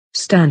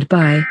stand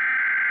by.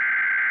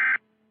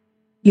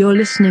 You're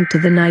listening to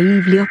the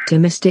Naively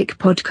Optimistic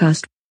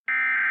podcast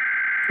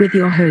with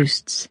your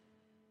hosts,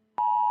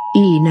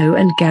 Eno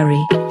and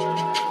Gary.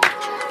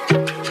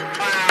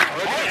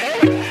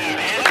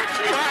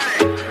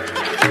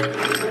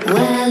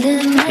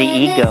 The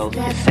ego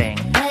is saying,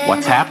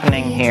 what's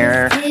happening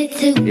here?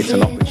 It's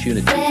an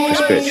opportunity for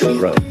spiritual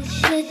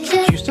growth. Do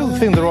you still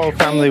think the royal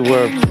family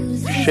were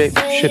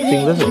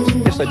shape-shifting lizards?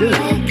 Yes, I do.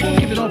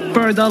 Give it up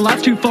for the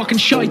lads who fucking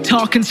shite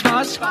talking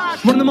spaz.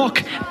 Running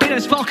amok, bit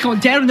as fuck on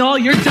down all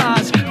your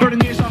dads.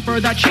 Burning ears off for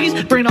that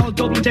cheese, bring all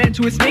Dublin down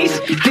to its knees.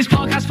 This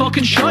podcast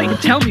fucking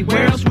shite, tell me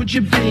where else would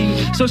you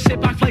be? So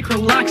sit back, like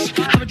relax,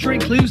 have a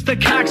drink, lose the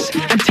cax,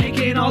 and take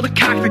in all the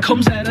cack that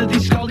comes out of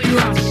these scaldy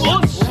rats.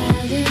 Us!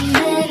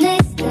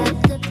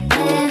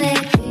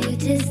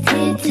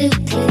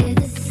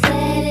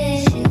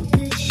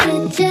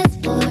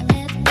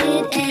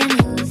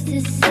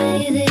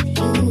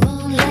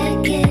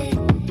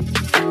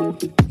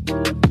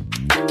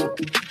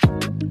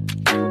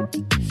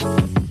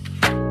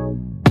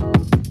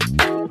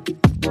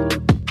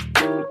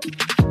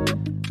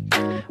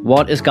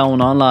 What is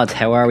going on, lads?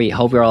 How are we?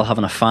 Hope you're all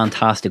having a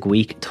fantastic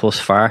week thus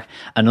far.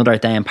 Another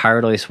day in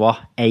paradise,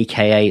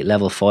 aka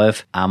level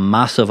 5. And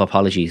massive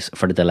apologies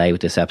for the delay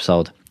with this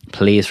episode.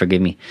 Please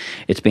forgive me.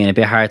 It's been a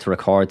bit hard to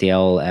record the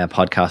old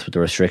podcast with the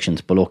restrictions,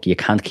 but look, you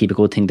can't keep a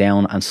good thing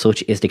down, and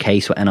such is the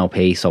case with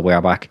NLP, so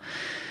we're back.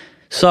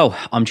 So,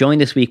 I'm joined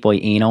this week by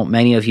Eno.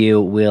 Many of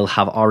you will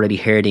have already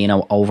heard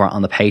Eno over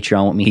on the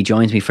Patreon with me. He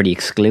joins me for the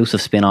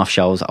exclusive spin-off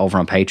shows over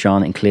on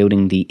Patreon,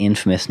 including the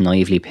infamous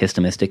Naively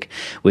Pessimistic,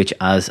 which,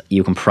 as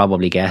you can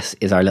probably guess,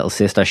 is our little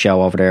sister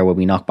show over there where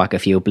we knock back a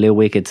few blue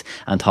wickets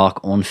and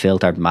talk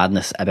unfiltered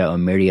madness about a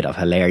myriad of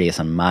hilarious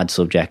and mad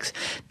subjects.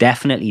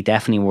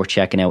 Definitely worth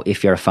checking out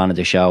if you're a fan of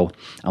the show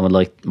and would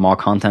like more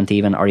content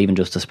even, or even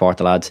just to support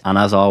the lads. And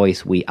as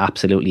always, we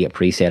absolutely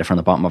appreciate it from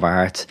the bottom of our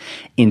hearts.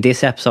 In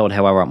this episode,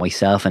 however,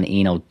 myself and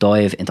Eno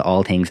dive into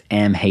all things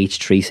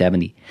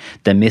MH370,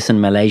 the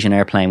missing Malaysian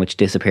airplane which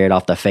disappeared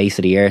off the face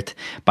of the earth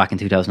back in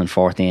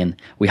 2014.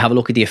 We have a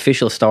look at the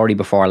official story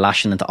before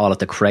lashing into all of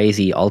the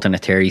crazy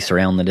alternate theories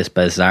surrounding this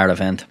bizarre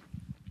event.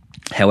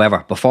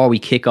 However, before we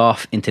kick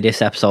off into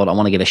this episode, I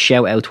want to give a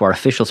shout out to our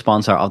official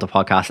sponsor of the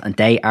podcast, and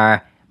they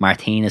are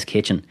Martina's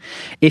Kitchen.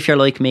 If you're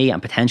like me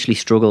and potentially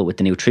struggle with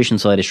the nutrition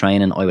side of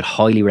training, I would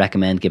highly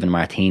recommend giving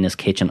Martina's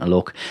Kitchen a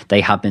look.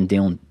 They have been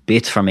doing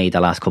bits for me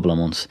the last couple of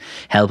months,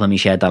 helping me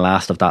shed the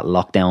last of that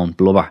lockdown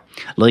blubber.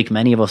 Like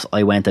many of us,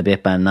 I went a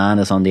bit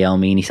bananas on the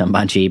Almini and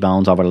Banshee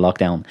bones over the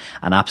lockdown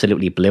and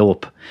absolutely blew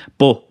up.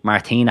 But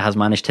Martina has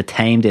managed to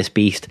tame this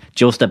beast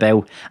just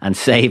about and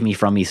save me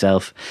from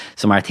myself.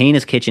 So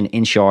Martina's Kitchen,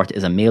 in short,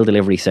 is a meal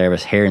delivery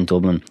service here in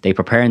Dublin. They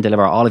prepare and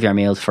deliver all of your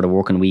meals for the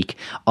working week,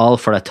 all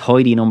for a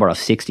tidy number of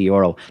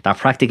 €60. They're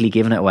practically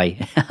giving it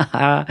away.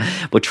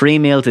 But 3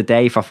 meals a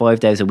day for 5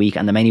 days a week,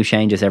 and the menu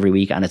changes every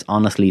week, and it's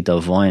honestly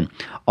divine.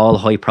 All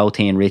high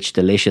protein rich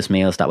delicious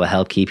meals that will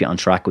help keep you on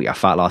track with your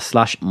fat loss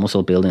 /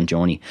 muscle building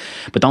journey.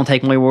 But don't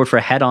take my word for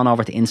it, head on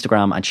over to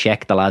Instagram and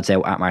check the lads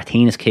out at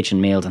Martina's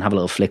Kitchen Meals and have a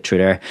little flick through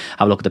there,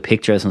 have a look at the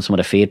pictures and some of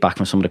the feedback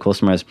from some of the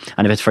customers,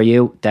 and if it's for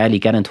you, daily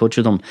get in touch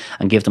with them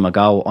and give them a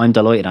go. I'm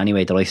delighted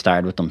anyway that I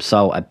started with them,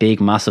 so a big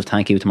massive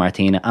thank you to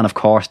Martina, and of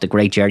course the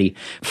great Jerry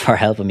for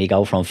helping me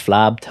go from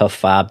flab to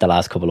fab the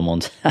last couple of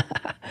months.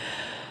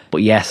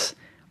 But yes,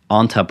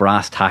 on to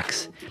brass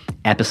tacks.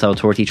 Episode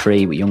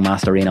 33 with young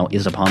Master Eno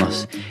is upon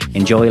us.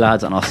 Enjoy,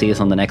 lads, and I'll see you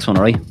on the next one,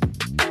 alright?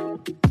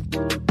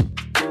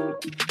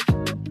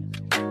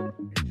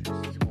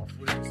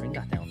 Bring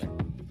that down there.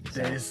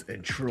 Des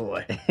and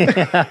Troy. Do you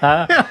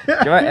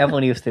remember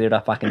everyone used to do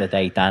that back in the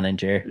day, Dan and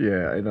Jer?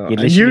 Yeah, I know. You'd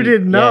And you literally-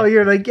 didn't know. yeah.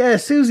 You're like, yeah,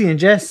 Susie and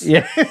Jess.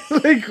 Yeah.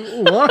 Like,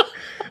 what?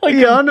 What are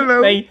you on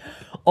about? Mate,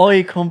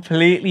 I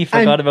completely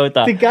forgot about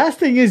that. The gas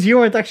thing is, you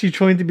weren't actually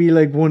trying to be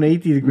like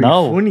 180 degree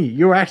No. funny.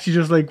 You were actually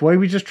just like, why are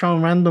we just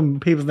throwing random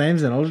people's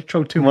names in? I'll just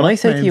throw two When I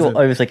names said to you, in.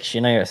 I was like,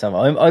 you know yourself,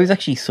 I was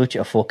actually such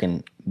a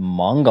fucking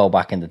mongo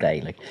back in the day.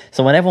 Like,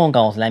 so when everyone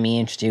goes, let me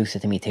introduce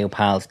it to me two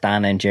pals,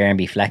 Dan and Jer, and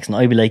be flexing,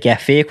 I'd be like, yeah,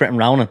 Fiacre and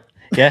Ronan.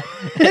 Yeah.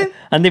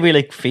 And they'd be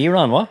like,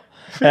 Fioran, what?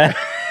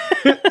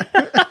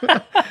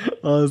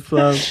 Oh,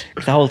 stop.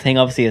 The whole thing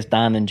obviously is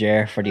Dan and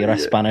Jer for the other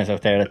spanners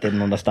out there that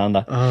didn't understand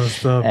that. Oh,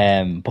 stop.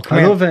 But come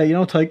I here. love you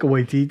know, Taika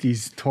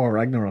Waititi's Thor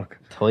Ragnarok.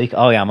 Tyke.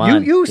 Oh yeah,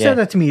 man. You yeah. said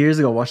that to me years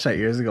ago. Watched that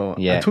years ago.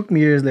 Yeah. It took me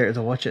years later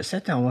to watch it.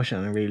 Sat down and watched it,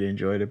 and I really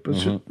enjoyed it. But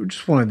it's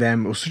just one of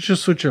them. It was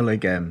just such a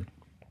like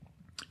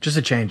just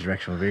a change of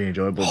direction. It was really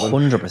enjoyable.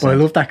 100%. But I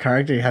love that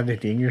character. He had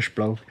like, the English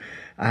bloke,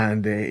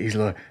 and he's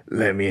like,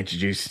 "Let me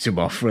introduce you to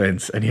my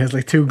friends," and he has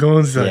like 2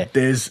 guns, like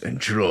Des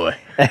and Troy.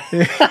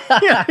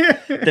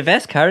 The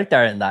best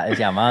character in that is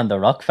your man, the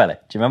rock fella.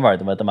 Do you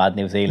remember the mad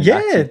New Zealand Yeah,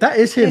 accent? that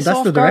is him. Piss That's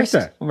off, the director.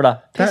 Gorst. Remember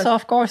that? Piss That-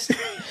 off, Gorst.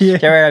 Yeah. Do you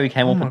remember how he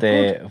came up with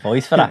the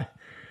voice for that?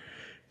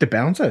 The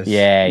Bouncers.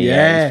 Yeah.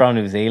 He's from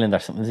New Zealand or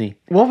something, is he?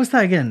 What was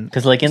that again?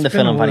 Because like in the It's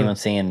been a film, if while.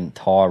 anyone's seen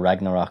Thor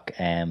Ragnarok,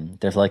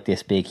 there's like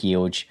this big,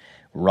 huge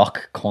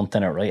rock cunt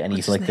in it, right? And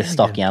he's like this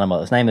stocky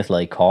animal. His name is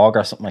like Korg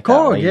or something like that,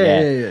 Korg, right?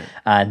 yeah.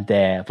 And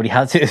but he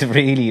has this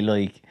really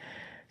like,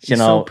 you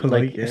know, so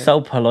polite, like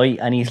so polite,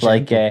 and he's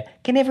like,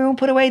 can everyone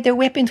put away their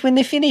weapons when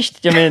they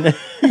finished? Do you mean? Like,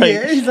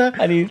 Yeah, he's like,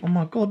 and he's, oh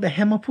my god, the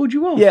hammer pulled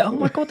you off. yeah, oh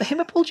my god, the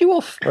hammer pulled you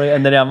off. Right,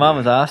 and then our mum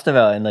was asked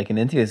about it in like an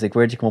interview. He's like,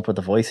 where'd you come up with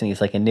the voice? And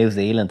he's like, in New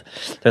Zealand,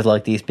 there's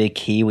like these big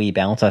Kiwi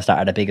bouncers that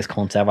are the biggest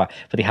cunts ever,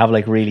 but they have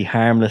like really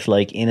harmless,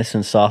 like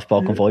innocent,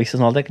 soft-spoken voices.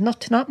 And I was like, not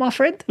tonight, my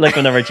friend. Like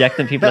when they're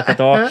rejecting people at the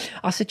door,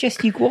 I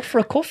suggest you go off for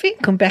a coffee,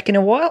 come back in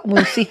a while, and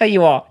we'll see how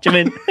you are. Do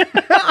you mean?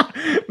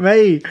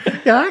 Mate,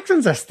 your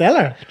accents are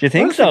stellar. Do you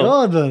think Honest to so?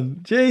 God, man.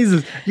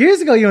 Jesus. Years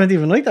ago, you weren't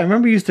even like that. I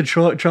remember you used to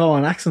throw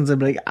on accents and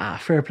be like,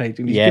 fair play.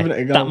 Dude. Yeah, Give it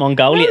a go. that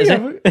Mongolia, is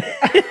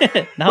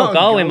it? No,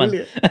 Galway,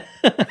 man.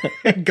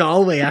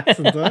 Galway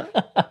accent, huh?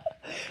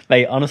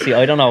 Like, honestly,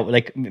 I don't know.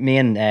 Like, me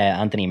and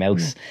Anthony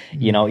Mouse,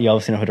 you know, you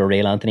obviously know who the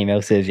real Anthony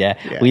Mouse is, yeah?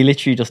 We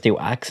literally just do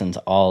accents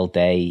all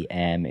day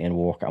in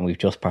work, and we've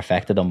just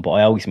perfected them. But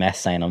I always mess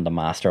saying I'm the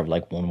master of,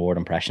 like, one-word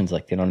impressions,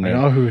 like, you know what I mean?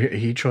 I know who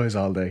he tries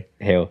all day.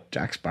 Who?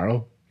 Jack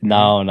Sparrow.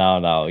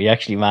 No. He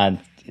actually, man,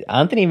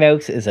 Anthony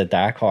Mouse is a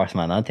dark horse,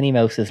 man. Anthony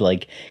Mouse is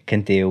like,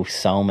 can do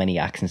so many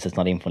accents, it's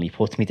not even funny. He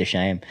puts me to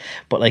shame.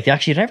 But like,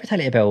 actually, did I ever tell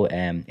you about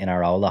in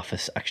our old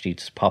office, actually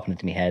just popping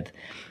into my head,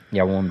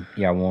 you're one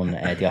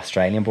the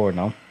Australian board,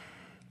 no?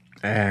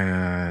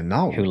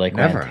 No, Who like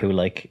never.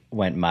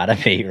 went mad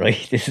at me,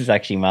 right? This is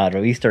actually mad, right?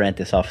 We used to rent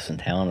this office in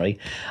town, right?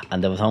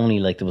 And there was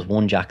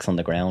one Jack's on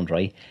the ground,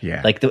 right?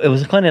 Yeah. Like it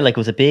was kind of like, it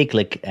was a big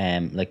like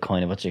kind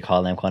of, what do you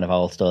call them, kind of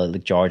old style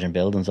like Georgian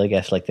buildings, I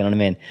guess, like, you know what I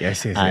mean?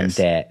 Yes. And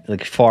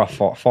like four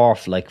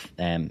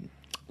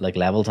like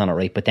levels on it,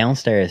 right? But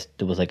downstairs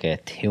there was like a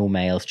 2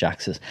 males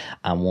Jackses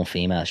and 1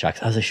 female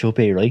Jacks, as it should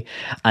be, right?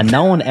 And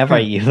no one ever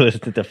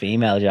used the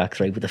female Jacks,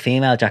 right? But the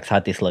female Jacks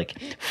had this like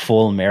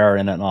full mirror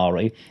in it and all,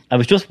 right? It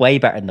was just way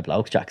better than the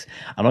bloke Jacks,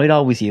 and I'd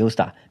always use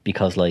that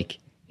because, like,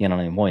 you know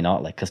what I mean? Why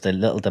not? Like, because the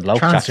bloke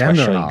Jacks were Transgender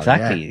shy. and all,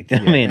 Exactly. yeah. You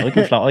know what I mean?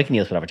 I can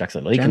use whatever Jacks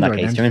I like in that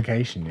case. Do you know what I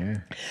mean? Identification, yeah.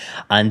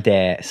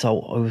 And so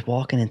I was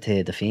walking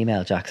into the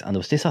female Jacks, and there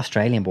was this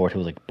Australian board who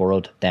was like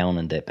burrowed down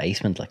in the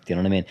basement, like, do you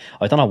know what I mean?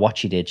 I don't know what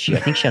she did. I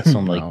think she had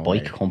some like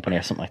bike company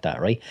or something like that,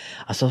 right?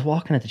 And so I was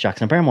walking into Jacks,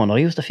 and bear in mind, I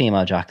used the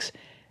female Jacks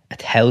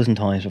 1,000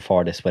 times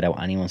before this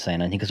without anyone saying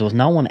anything, because there was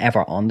no one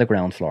ever on the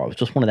ground floor. It was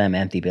just one of them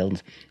empty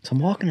buildings. So I'm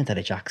walking into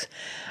the Jacks,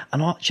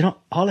 and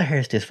all I hear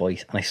is this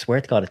voice, and I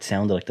swear to God, it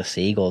sounded like the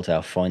seagulls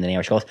out flying in the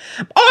air. She goes,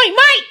 "Oi,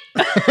 mate!"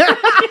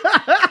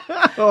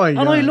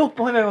 And I look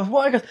behind me, I goes,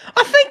 "What?" I goes,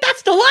 "I think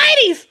that's the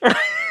ladies."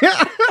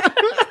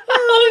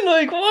 I'm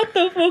like, what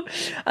the fuck?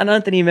 And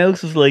Anthony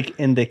Mouse was like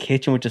in the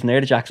kitchen, which is near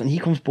the Jacks, and he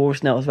comes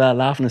bursting out as well,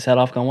 laughing his head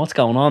off, going, "What's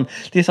going on?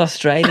 This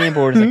Australian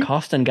board is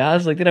accosting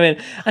gas," like, you know what I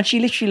mean? And she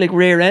literally like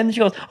rear ends.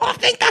 She goes, "I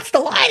think that's the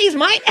ladies,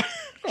 mate."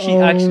 She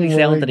actually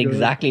sounded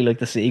exactly like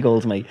the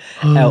seagulls, mate,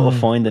 out of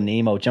Finding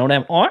Nemo. Do you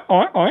know them?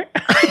 Oi.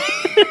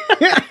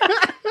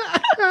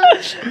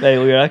 Like,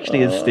 we were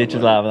actually in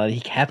stitches laughing, and he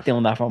kept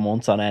doing that for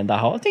months on end.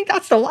 I think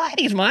that's the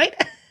ladies, mate.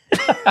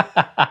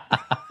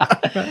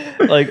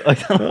 Like, I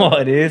don't know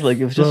what it is. Like,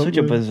 it was just such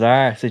a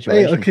bizarre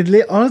situation.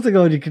 Hey, honest to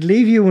God, you could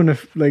leave you in a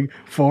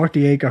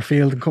 40-acre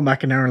field and come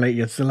back an hour later,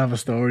 you'd still have a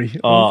story.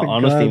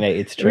 Honestly, mate,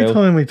 it's true. Every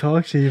time we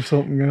talk to you, you've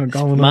something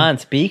going on. Man,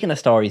 speaking of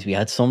stories, we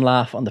had some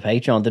laugh on the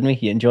Patreon, didn't we?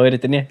 You enjoyed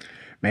it, didn't you?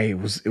 Mate,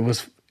 it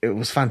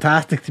was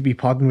fantastic to be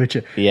podding with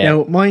you. Yeah.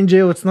 Now, mind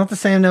you, it's not the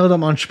same now that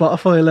I'm on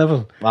Spotify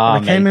level. When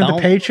I came in the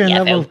Patreon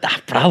level,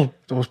 that, bro.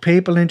 There was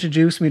people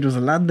introduced me. There was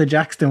a lad in the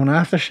Jacks doing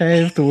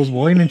aftershave. There was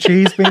wine and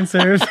cheese being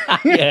served.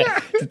 Yeah,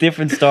 it's a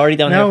different story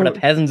down here for the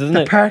peasants, isn't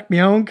to it? park my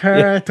own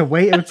car, to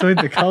wait outside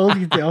the cold,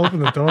 to open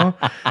the door.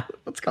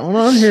 What's going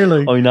on here?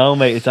 Like, I know,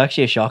 mate. It's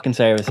actually a shocking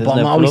service, isn't But it?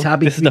 I'm always Look,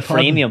 happy this to is be the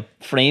freemium,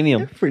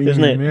 premium,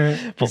 isn't it?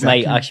 yeah, But exactly.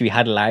 mate, actually, we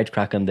had a large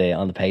crack on the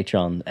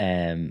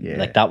Patreon.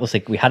 Like, that was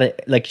like, we had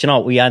it, like, you know,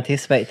 we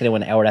anticipated to do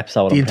an hour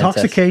episode. the on Princess.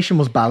 intoxication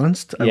was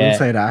balanced. I will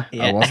say that.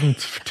 Yeah. I wasn't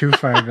too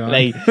far gone.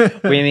 Like,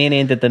 we mean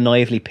in the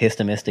naively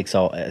pessimistic.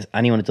 So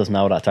anyone that doesn't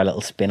know, that's our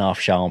little spin-off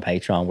show on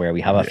Patreon where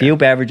we have a few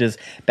beverages,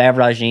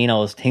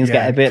 beveraginos, things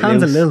get a bit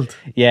cans loose. of Lilt.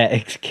 Yeah,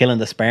 it's killing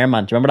the sperm,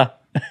 man. Do you remember that?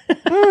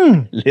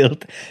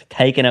 Lilt,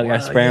 taking out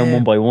your sperm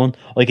one by one.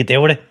 I could do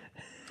with it.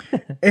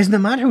 Isn't it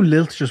mad how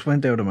Lilt just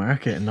went out of the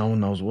market and no one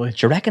knows why? Do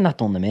you reckon that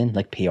done them in,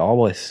 like PR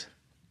wise?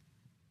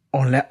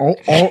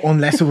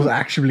 Unless it was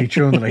actually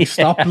true, and they're like,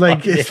 stop,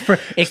 like, stop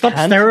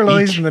can't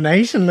sterilising the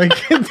nation, like,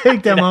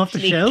 take them off the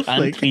shelf.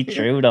 Can't Like, be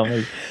true, though,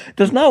 mate.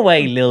 There's no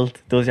way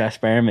Lilt does your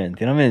sperm in,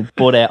 do you know what I mean?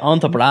 But on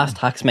to brass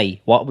tacks,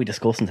 mate. What are we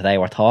discussing today?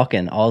 We're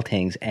talking all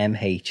things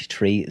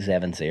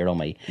MH370,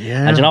 mate.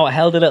 Yeah. And you know, I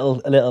held a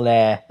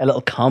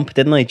little comp,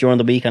 didn't I, during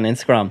the week on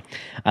Instagram?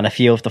 And a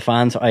few of the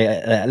fans,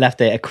 I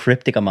left a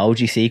cryptic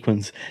emoji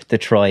sequence to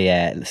try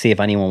see if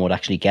anyone would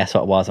actually guess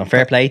what it was. And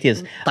fair play to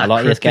you, a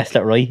lot of you guessed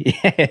it right.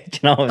 Do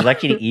you know, it was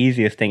actually the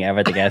easiest thing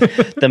ever to guess.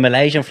 The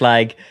Malaysian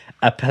flag,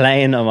 a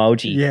plane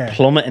emoji,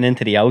 plummeting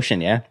into the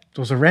ocean, yeah?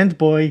 there was a rent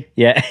boy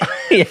Yeah.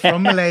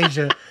 from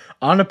Malaysia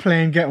on a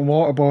plane getting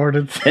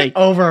waterboarded Hey.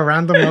 over a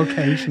random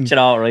location. Do you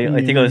know, right?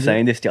 I think I was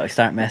saying this. I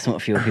start messing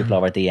with a few people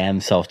over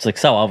DMs, so it's like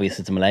so obvious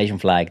it's a Malaysian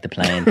flag, the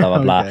plane, blah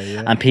blah blah, Okay,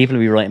 yeah. and people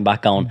will be writing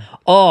back going,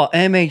 "Oh,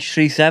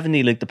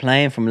 MH370, like the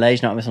plane from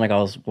Malaysia." And I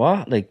goes,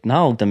 "What? Like,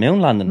 no, the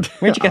moon landing.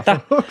 Where'd you get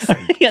that?"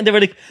 Yeah, and they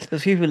were like,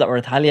 "There's people that were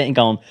retaliating,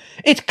 going,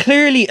 it's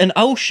clearly an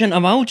ocean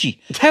emoji.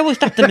 How is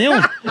that the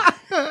moon?"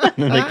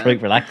 And I'm like,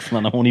 right, relax,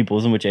 man. I'm only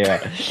buzzing with you,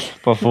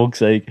 for fuck's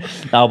sake.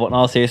 No, but in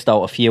all seriousness,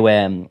 though, a few.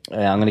 I'm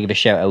going to give a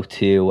shout out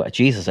to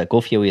Jesus. A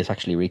good few has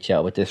actually reached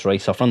out with this, right?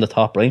 So from the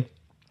top, right,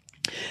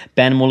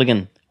 Ben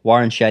Mulligan,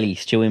 Warren Shelley,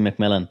 Stewie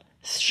McMillan,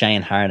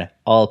 Shane Harder,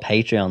 all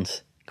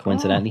Patreons,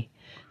 coincidentally.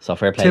 So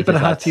fair play. Tip of the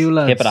hat to you,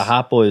 lads. Tip of the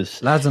hat,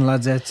 boys. Lads and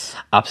ladsettes.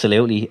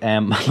 Absolutely.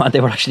 They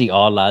were actually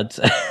all lads.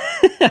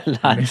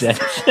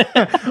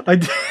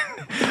 Ladsettes.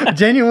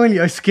 Genuinely,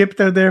 I skipped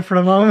out there for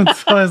a moment.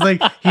 So I was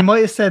like, he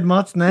might have said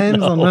Mott's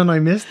names, and then I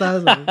missed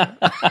that.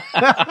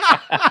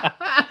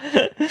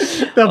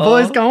 The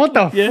boys going, what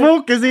the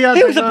fuck is he at?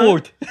 Who's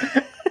aboard?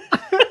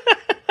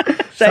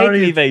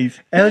 Sorry, face.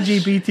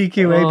 LGBTQ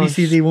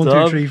ABCD 1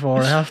 2 3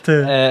 4. I have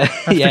to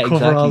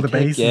cover all the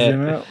bases. You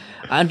know?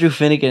 Andrew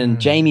Finnegan,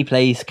 Jamie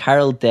Place,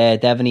 Carol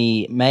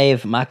Devaney,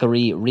 Maeve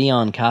McElree,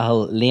 Rion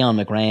Cahill, Leon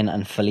McGrain,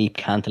 and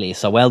Philippe Cantley.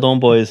 So well done,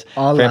 boys.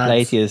 All fair lads.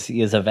 play to you.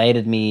 You've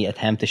evaded me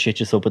attempt to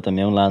shit us up at the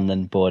moon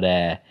landing, but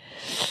fair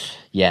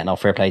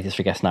play to you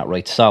for guessing that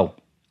right. So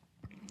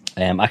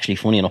actually,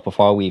 funny enough,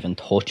 before we even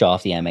touch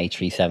off the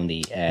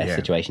MH370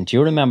 situation, do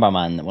you remember,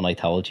 man, when I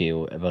told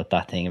you about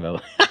that thing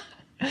about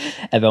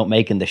about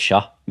making the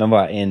shot?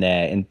 Remember me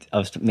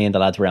and the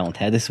lads were out in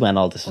town. This is when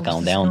all this was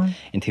going down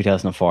in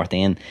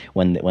 2014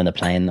 when the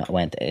plane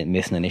went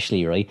missing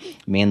initially, right?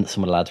 Me and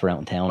some of the lads were out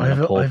in town. I in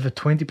a pub. have a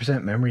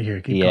 20% memory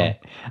here. Keep going.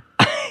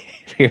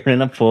 We were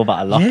in a pub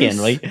at a lock-in, Yes.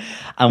 right?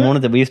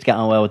 And we used to get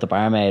on well with the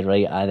barmaid,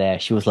 right?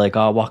 And she was like,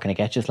 "Oh, what can I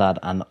get you, lad?"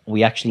 And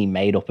we actually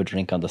made up a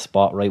drink on the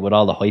spot, right? With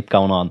all the hype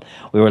going on,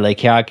 we were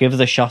like, "Yeah, give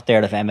us a shot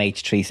there of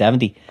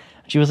MH370."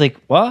 And she was like,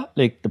 "What?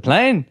 Like the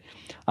plane?"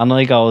 And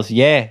I goes,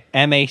 "Yeah,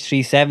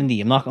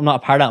 MH370. I'm not a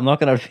part of that. I'm not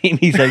going to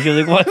repeat myself." She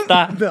was like, "What's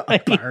that?" Not a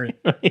part.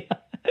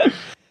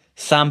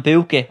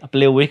 Sambuca, a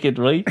blue wicked,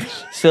 right?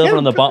 Silver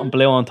on the bottom,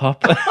 blue on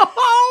top.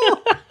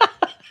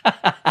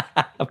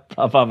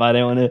 Proper mad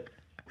on it.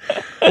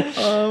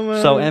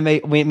 So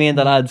me and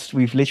the lads,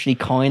 we've literally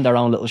coined our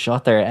own little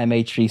shot there,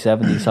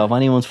 MH370. So if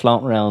anyone's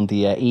floating around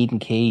the Eden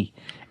Quay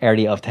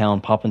area of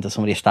town, pop into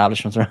some of the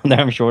establishments around there,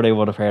 I'm sure they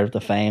would have heard of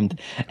the famed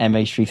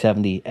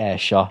MH370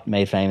 shot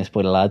made famous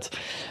by the lads.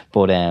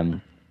 But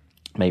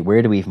mate,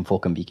 where do we even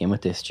fucking begin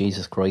with this?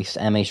 Jesus Christ,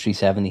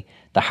 MH370,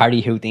 the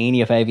Harry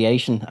Houdini of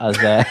aviation, as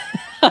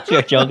we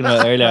were joking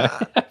about earlier.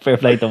 Fair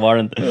play to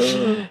Warren,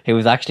 who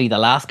was actually the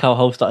last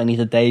co-host that I need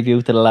to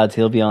debut to the lads.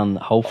 He'll be on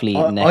hopefully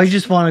next. I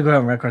just want to go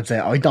out on record and say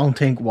I don't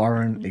think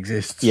Warren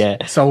exists.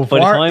 Yeah. So if By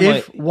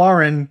the time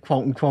Warren,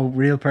 quote unquote,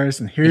 real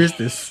person, hears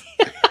this,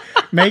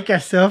 make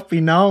yourself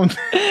be known.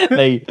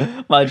 Mate,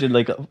 imagine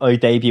like I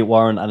debut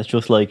Warren and it's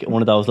just like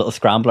one of those little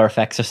scrambler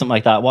effects or something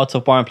like that. "What's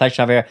up, Warren? Pleasure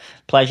to have you here."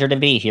 "Pleasure to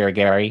be here,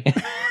 Gary."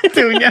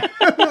 Doing you.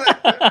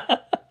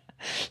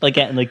 Like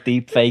getting like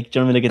deep fake, do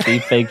you know what I mean? Like a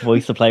deep fake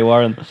voice to play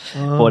Warren.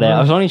 But I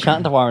was only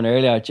chatting to Warren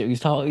earlier. He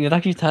was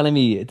actually telling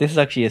me this is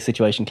actually a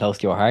situation close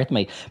to your heart,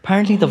 mate.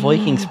 Apparently the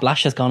Viking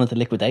splash has gone into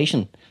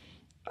liquidation.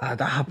 That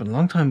happened a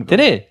long time ago. Did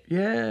it?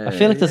 Yeah. I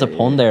feel like there's a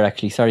pun there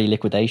actually. Sorry,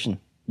 liquidation.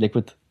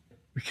 Liquid.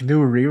 We can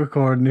do a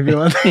re-recording if you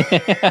want.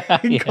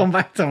 You can come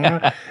back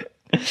tomorrow.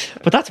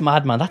 But that's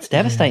mad, man. That's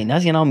devastating.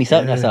 As you know,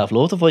 myself and yourself,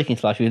 loads of Viking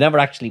splash. We've never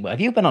actually.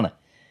 Have you been on it?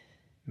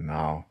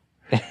 No.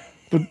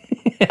 But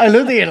I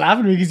love that you're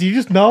laughing because you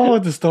just know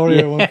what the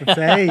story I want to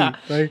say.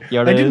 Like,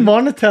 I didn't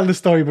want to tell the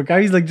story, but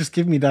Gary's like, just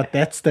give me that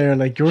death stare.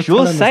 Like, you're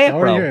telling the say it,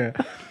 story bro. here.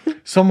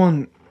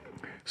 Someone,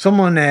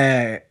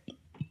 an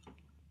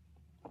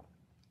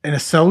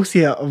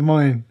associate of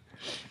mine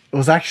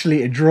was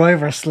actually a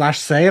driver /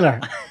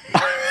 sailor.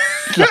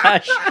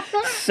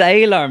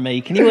 Sailor,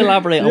 mate. Can you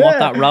elaborate on what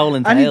that role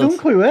entails? And he done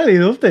quite well. He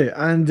loved it.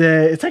 And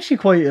it's actually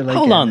quite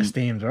Hold on. an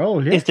esteemed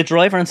role. Yeah. Is the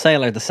driver and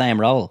sailor the same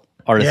role?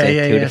 Or is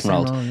it two different same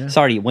roles? role, yeah.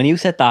 Sorry, when you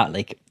said that,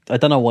 like, I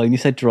don't know why, when you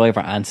said driver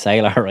and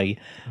sailor, right?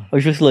 I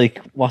was just like,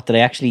 what, did they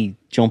actually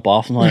jump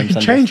off sometimes?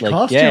 And change just, like,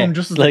 costume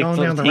just as they're like, going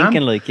so down the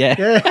thinking, ramp.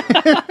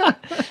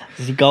 like,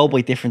 Does he go by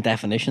different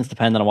definitions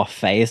depending on what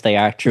phase they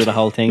are through the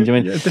whole thing? Do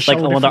you mean? Yeah, to like,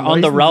 show when they're on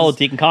the different road,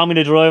 licenses. you can call me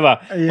the driver.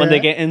 Yeah. When they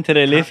get into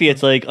the liffey,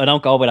 it's like, I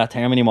don't go by that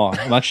term anymore.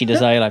 I'm actually the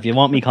sailor. If you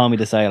want me, call me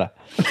the sailor.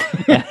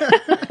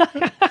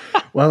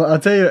 Well, I'll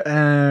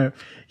tell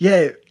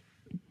you,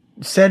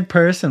 said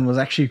person was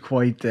actually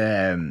quite...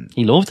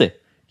 He loved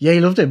it. yeah,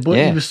 he loved it, but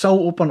Yeah. he was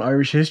so up on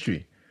Irish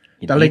history.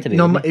 You'd That, need like, to be,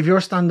 wouldn't you? if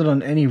you're standing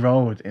on any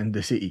road in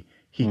the city,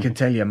 he Mm-hmm. could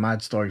tell you a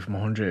mad story from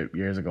 100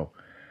 years ago.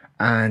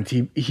 And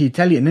he'd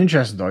tell you an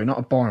interesting story, not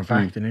a boring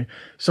fact. Mm.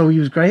 So he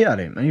was great at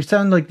it. And he was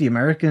telling, like, the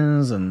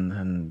Americans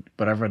and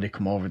whatever they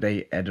come over,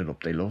 they ate it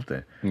up. They loved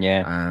it.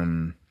 Yeah.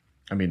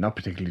 I mean, not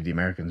particularly the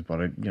Americans,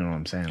 but you know what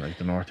I'm saying, like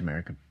the North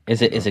American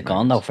Is it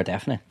gone though for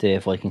definite, the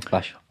Viking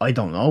Splash? I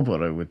don't know,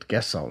 but I would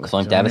guess so. Because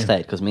I'm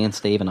devastated, because me and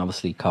Stephen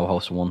obviously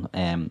co-host one,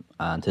 and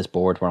his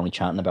board were only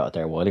chatting about it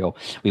there a while ago.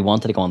 We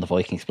wanted to go on the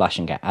Viking Splash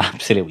and get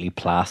absolutely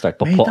plastered,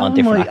 but put on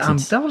different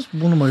accents. That was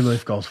one of my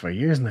life goals for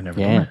years, and I never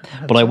done it.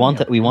 But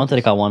we wanted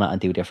to go on it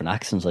and do different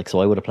accents. Like, so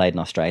I would have played in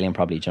Australian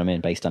probably, do you know what I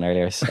mean, based on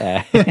earlier's.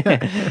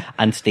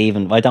 And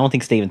Stephen, I don't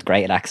think Stephen's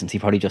great at accents. He'd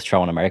probably just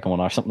throw an American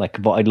one or something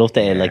like. But I'd love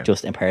to like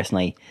just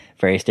impersonate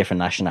various different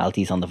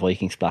nationalities on the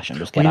Viking Splash and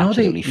just get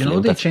absolutely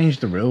fluent. They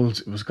changed the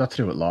rules. It was got to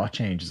do with law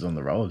changes on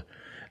the road.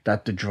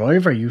 That the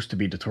driver used to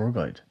be the tour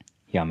guide.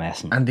 You're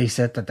messing. And they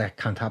said that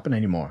can't happen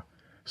anymore.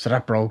 So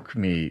that broke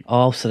me.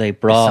 Oh, so they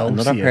brought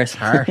another person.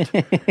 Heart.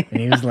 And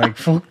he was like,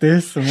 fuck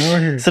this, I'm over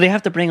here. So they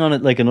have to bring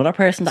on like another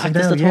person to act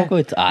as the tour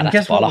guide? And that's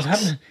guess what was bollocks.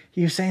 happening?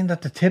 He was saying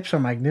that the tips are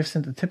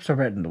magnificent. The tips are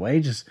better than the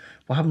wages.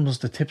 What happened was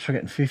the tips were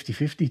getting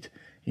 50-50.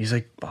 He's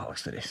like,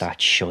 bollocks to this.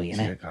 That's shite,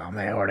 innit? Like, oh,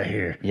 man, out of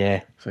here.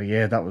 Yeah. So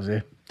yeah, that was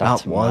it.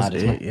 That's that was mad, it,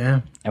 isn't it?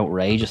 yeah.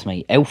 Outrageous,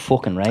 mate.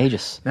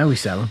 Out-fucking-rageous. Now we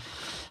sell him.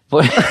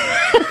 But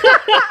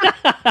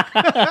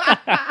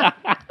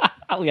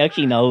we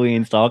actually know what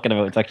Ian's talking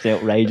about. It's actually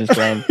outrageous,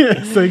 Graham.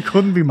 So he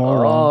couldn't be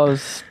more wrong. Oh,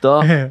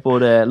 stop.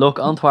 But look,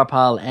 on to our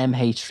pal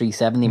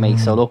MH370, mate.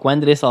 So look, when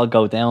did this all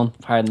go down?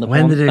 Pardon the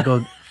When pun. did it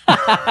go?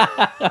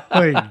 Oh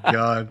my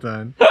God,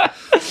 man.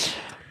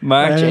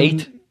 March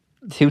 8th,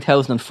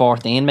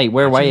 2014, mate.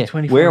 Where were you?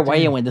 2014. Where were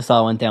you when this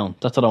all went down?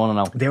 That's what I want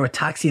to know. They were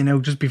taxiing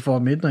out just before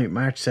midnight,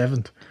 March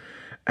 7th.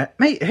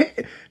 Mate,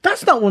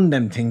 that's not one of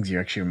them things you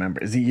actually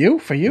remember. Is it you?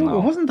 For you? No,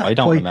 It wasn't that I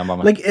don't quite, remember,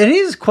 man. Like, it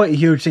is quite a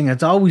huge thing.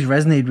 It's always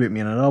resonated with me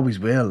and it always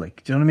will.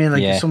 Like, do you know what I mean?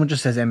 Like, Yeah. if someone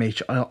just says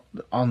MH,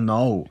 I'll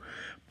know.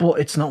 But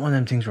it's not one of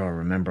them things where I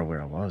remember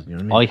where I was. You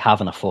know what I mean? I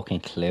haven't a fucking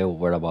clue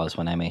where I was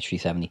when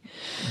MH370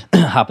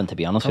 happened, to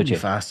be honest Probably with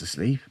you. fast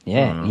asleep. I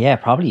don't know. Yeah,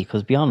 probably,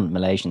 because beyond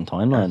Malaysian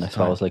timeline, I That's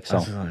the suppose, time. like, so.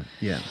 That's the time.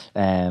 Yeah.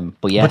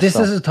 But yeah, But this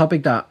so- is a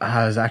topic that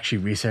has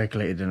actually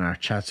recirculated in our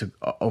chats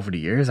over the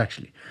years,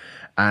 actually.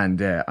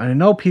 And I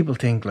know people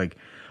think, like,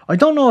 I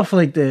don't know if,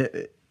 like,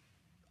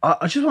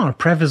 I just want to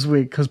preface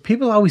with, because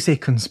people always say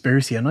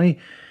conspiracy, and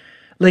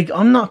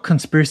I'm not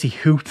conspiracy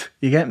hoot,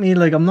 you get me?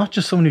 Like, I'm not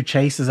just someone who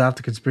chases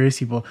after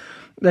conspiracy, but,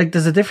 like,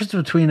 there's a difference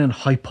between a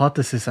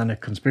hypothesis and a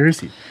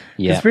conspiracy.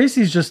 Yeah.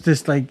 Conspiracy is just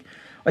this, like,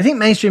 I think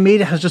mainstream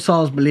media has just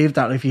always believed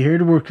that if you hear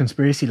the word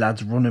conspiracy,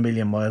 lads, run a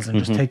million miles and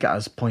just take it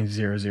as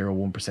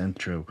 0.001%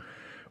 true.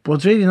 But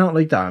it's really not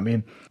like that. I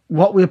mean,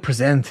 what we'll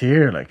present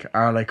here, like,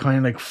 are like kind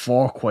of like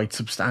 4 quite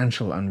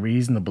substantial and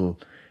reasonable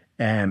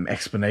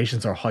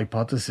explanations or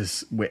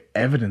hypotheses with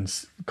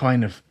evidence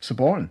kind of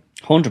supporting.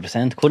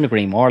 100%, couldn't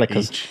agree more. Like,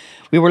 because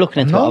we were looking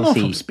into No,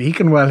 obviously. I'm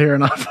speaking well here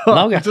and off.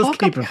 No, you're just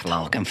keep it talking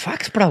flowing. fucking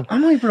facts, bro.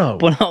 Am I, bro?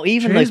 But no,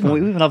 even Cheers, like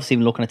man. we've obviously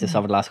been looking at this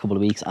over the last couple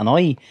of weeks, and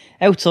I,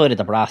 outside of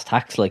the brass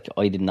tacks, like,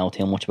 I didn't know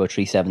too much about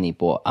 370,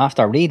 but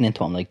after reading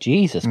into it, I'm like,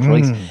 Jesus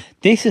Christ,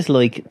 this is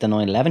like the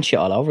 9/11 shit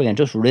all over again,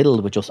 just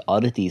riddled with just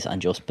oddities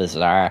and just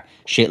bizarre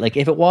shit. Like,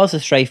 if it was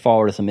as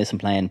straightforward as a missing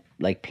plane,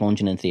 like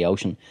plunging into the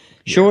ocean,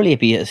 surely it'd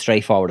be as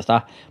straightforward as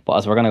that. But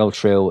as we're gonna go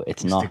through,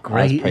 it's not the as per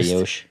greatest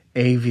usual.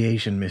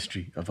 aviation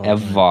mystery of all time.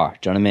 Ever, do you know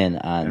what I mean?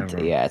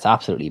 And yeah, it's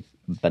absolutely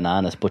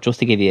bananas. But just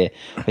to give you,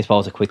 I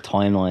suppose, a quick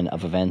timeline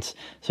of events.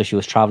 So she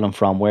was travelling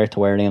from where to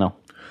where, you know?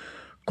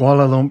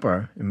 Kuala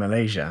Lumpur in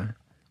Malaysia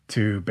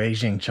to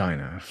Beijing,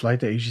 China. A flight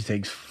that usually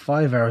takes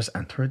 5 hours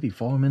and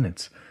 34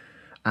 minutes.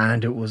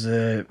 And it was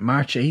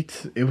March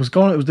 8th. It was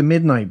the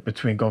midnight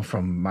between going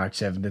from March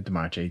 7th into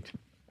March 8th.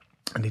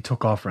 And they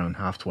took off around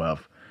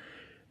 12:30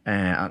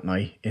 at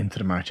night into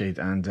the March 8th.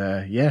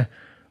 And yeah,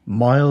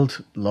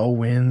 mild, low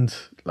wind,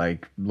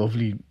 like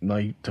lovely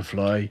night to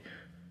fly.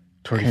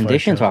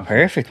 Conditions were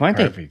perfect, weren't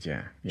they? Perfect,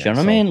 yeah. Do you know what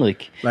I mean?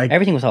 Like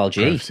everything was all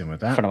G prefacing with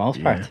that, for the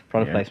most part. yeah,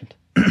 Product yeah.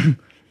 placement.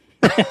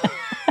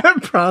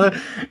 Product,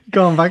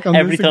 going back on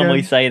Every this time again.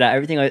 I say that,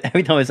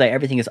 every time I say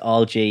everything is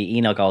all G,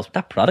 Eno goes,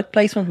 that product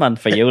placement, man,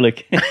 for you,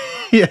 like.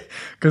 Yeah,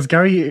 because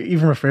Gary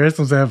even refers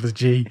to himself as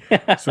G.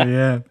 So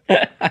yeah,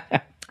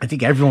 I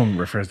think everyone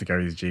refers to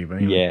Gary as G. But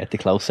anyway. Yeah, the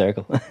close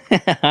circle.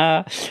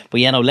 But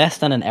yeah, no, less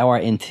than an hour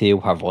into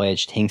her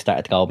voyage, things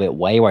started to go a bit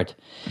wayward.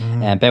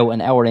 About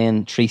an hour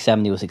in,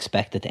 370 was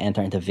expected to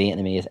enter into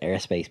Vietnamese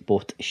airspace,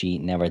 but she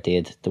never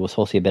did. There was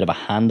supposed to be a bit of a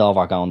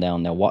handover going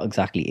down. Now, what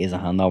exactly is a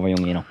handover,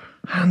 young Eno?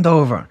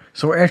 Handover.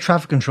 So air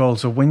traffic control.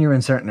 So when you're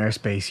in certain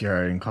airspace,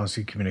 you're in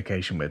constant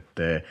communication with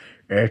the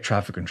air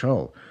traffic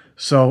control.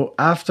 So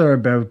after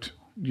about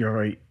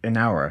an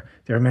hour,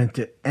 they're meant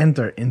to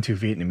enter into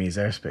Vietnamese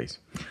airspace,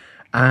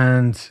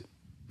 and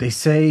they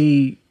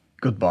say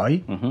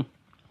goodbye. In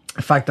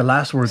fact, the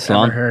last words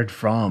Slán. ever heard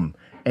from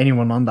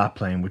anyone on that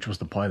plane, which was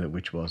the pilot,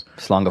 which was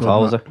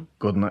Slangafo, was it?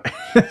 Good night.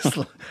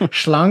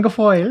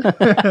 Schlangefoil.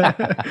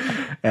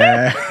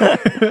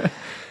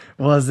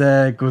 Was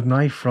good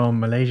night from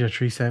Malaysia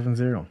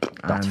 370.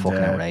 That's And, fucking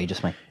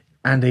outrageous, mate.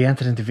 and they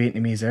entered into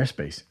Vietnamese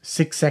airspace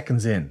 6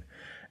 seconds in.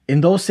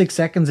 In those 6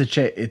 seconds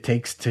it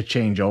takes to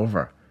change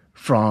over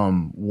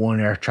from one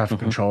air traffic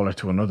controller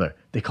to another,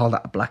 they call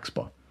that a black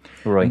spot.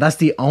 Right. And that's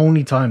the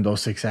only time,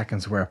 those 6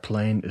 seconds, where a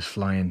plane is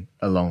flying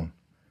alone.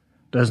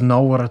 There's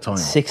no other time.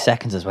 6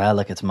 seconds as well.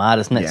 Like, it's mad,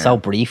 isn't it? Yeah. So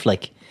brief,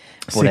 like.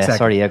 But, 6 seconds.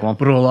 sorry, yeah, go on.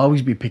 But it will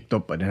always be picked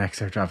up by the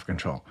next air traffic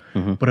control.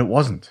 But it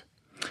wasn't.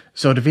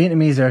 So the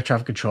Vietnamese air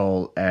traffic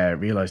control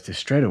realised this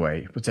straight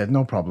away, but said,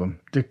 no problem.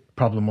 The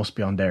problem must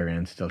be on their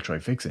end. They'll try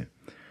fixing it.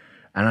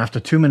 And after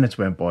 2 minutes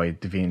went by,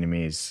 the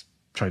Vietnamese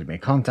tried to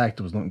make contact.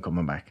 There was nothing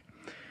coming back.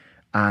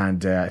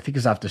 And I think it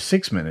was after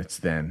 6 minutes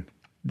then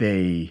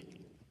they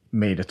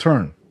made a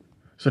turn.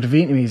 So the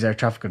Vietnamese air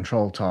traffic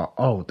control thought,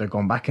 oh, they're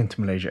going back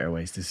into Malaysia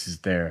Airways. This is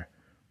their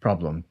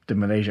problem. The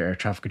Malaysia air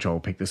traffic control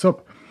picked this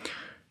up.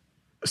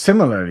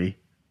 Similarly,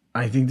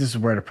 I think this is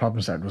where the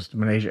problem started, was the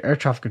Malaysia air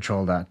traffic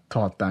control that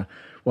thought that,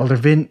 well,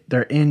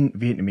 they're in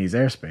Vietnamese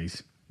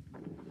airspace.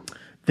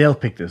 They'll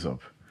pick this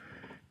up.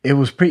 It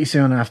was pretty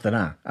soon after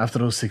that, after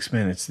those 6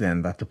 minutes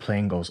then, that the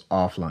plane goes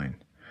offline.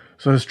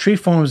 So there's 3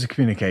 forms of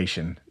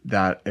communication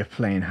that a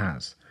plane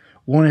has.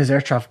 One is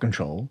air traffic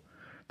control.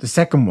 The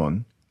second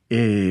one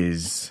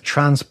is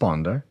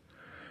transponder,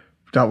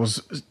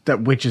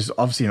 which is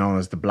obviously known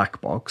as the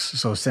black box.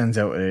 So it sends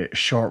out a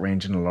short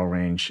range and a low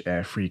range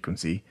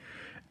frequency.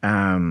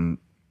 Third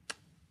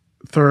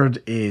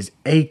is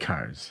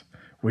ACARS,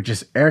 which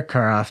is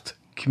Aircraft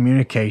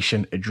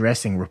Communication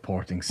Addressing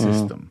Reporting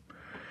System.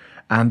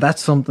 And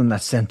that's something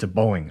that's sent to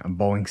Boeing, and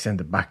Boeing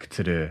sent it back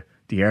to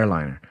the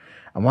airliner.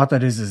 And what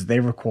that is they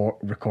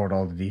record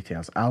all the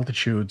details: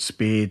 altitude,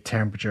 speed,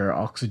 temperature,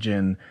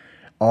 oxygen,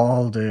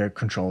 all the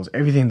controls,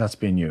 everything that's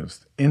been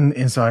used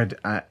inside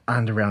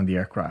and around the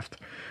aircraft.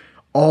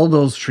 All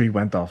those 3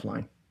 went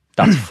offline.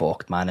 That's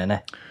fucked, man,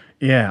 innit?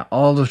 Yeah,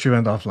 all those 3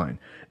 went offline.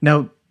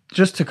 Now,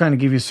 just to kind of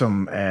give you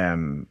some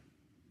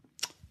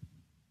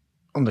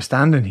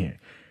understanding here,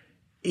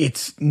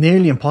 it's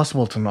nearly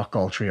impossible to knock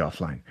all 3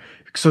 offline.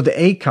 So the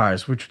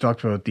ACARS, which we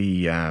talked about,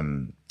 the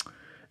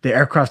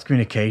Aircraft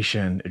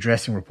Communication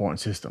Addressing Reporting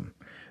System,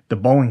 the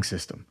Boeing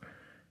system,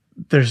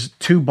 there's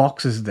 2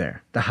 boxes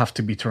there that have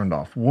to be turned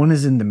off. One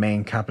is in the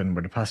main cabin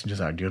where the passengers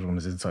are. The other one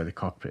is inside the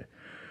cockpit.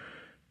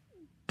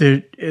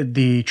 The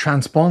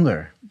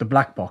transponder, the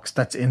black box,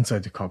 that's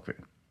inside the cockpit.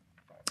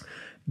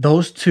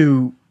 Those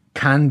 2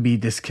 can be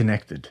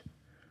disconnected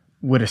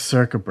with a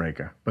circuit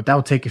breaker, but that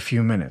will take a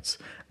few minutes.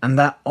 And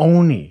that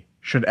only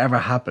should ever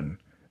happen.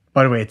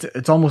 By the way,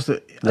 it's almost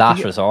a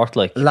last resort,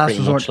 like last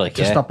resort like,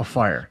 to stop a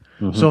fire.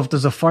 So if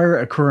there's a fire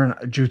occurring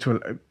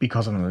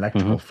because of an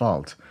electrical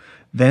fault,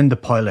 then the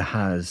pilot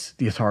has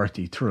the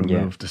authority to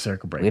remove the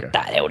circuit breaker. Whip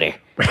that out there.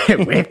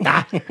 Whip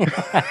that.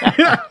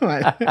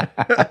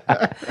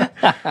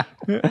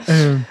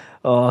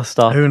 Oh,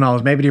 stop. Who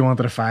knows? Maybe they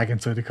wanted a fag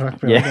inside the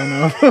cockpit. I don't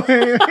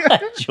know.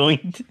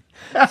 Joint.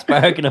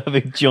 Sparking up a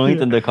big joint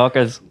in the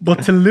cockers.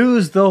 But to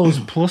lose those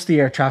plus the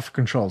air traffic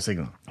control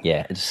signal.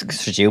 Yeah, it's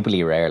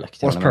stupidly rare. Like,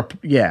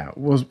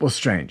 was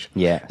strange.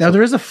 Yeah. Now,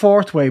 there is a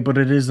 4th way, but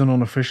it is an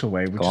unofficial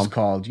way, which is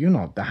called,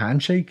 the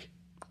handshake.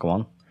 Go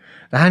on.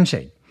 The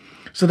handshake.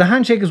 So the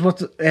handshake is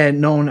what's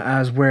known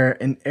as where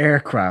an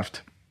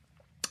aircraft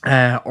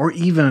or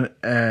even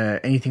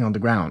anything on the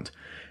ground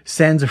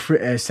sends a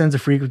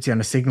frequency and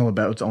a signal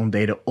about its own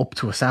data up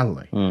to a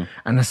satellite.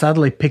 And the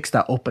satellite picks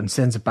that up and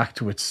sends it back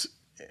to its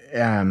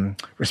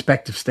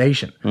respective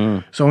station.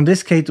 So in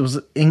this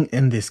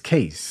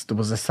case, there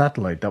was a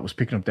satellite that was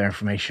picking up their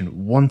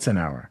information once an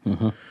hour.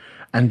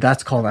 And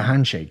that's called a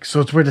handshake.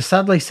 So it's where the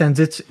satellite sends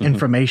its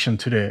information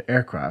to the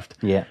aircraft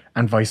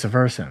and vice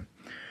versa.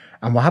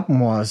 And what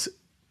happened was,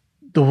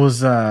 there was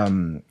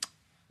the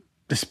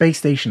space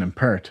station in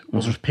Perth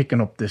was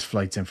picking up this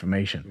flight's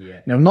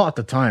information. Now, not at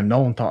the time. No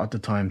one thought at the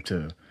time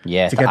to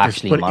get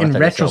this. But in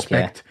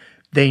retrospect,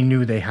 they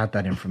knew they had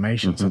that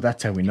information. So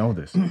that's how we know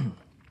this.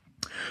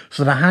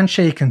 So the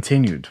handshake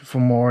continued for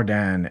more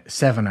than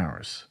 7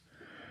 hours.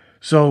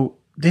 So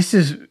this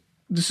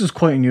is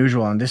quite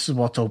unusual, and this is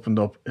what's opened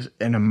up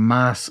in a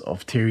mass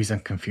of theories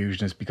and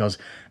confusion, is because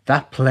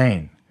that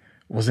plane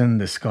was in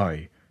the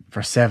sky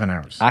for 7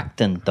 hours.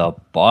 Acting the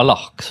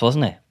bollocks,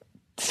 wasn't it?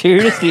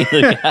 Seriously, like,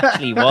 it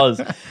actually was.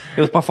 It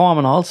was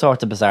performing all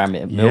sorts of bizarre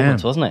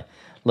movements, wasn't it?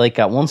 Like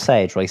at one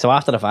stage, right? So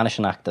after the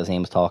vanishing act, as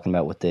Ian was talking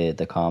about with the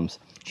comms,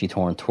 she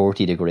turned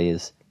 30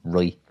 degrees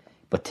right,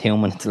 but 2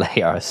 minutes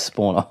later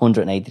spun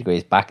 180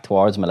 degrees back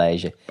towards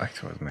Malaysia. I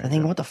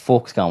think, what the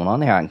fuck's going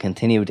on here? And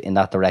continued in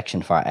that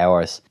direction for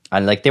hours.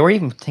 And like, they were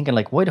even thinking,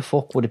 like, why the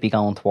fuck would it be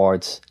going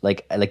towards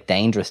like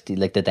dangerous,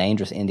 like the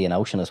dangerous Indian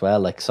Ocean as well?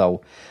 Like,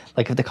 so,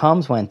 like, if the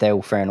comms went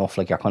out, fair enough,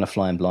 like, you're kind of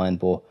flying blind,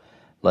 but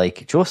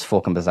like, just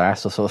fucking bizarre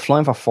stuff. So it was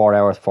flying for 4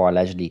 hours before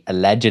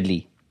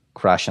allegedly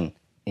crashing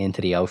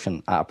into the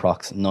ocean at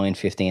approx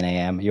 9:15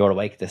 a.m. You're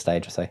awake at this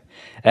stage, I say.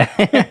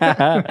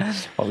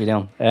 What are we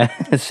doing?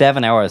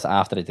 7 hours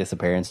after the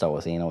disappearance, though,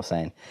 as Ian was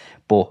saying.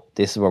 But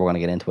this is where we're going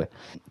to get into it.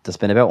 There's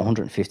been about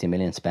 150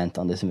 million spent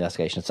on this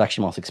investigation. It's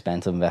actually the most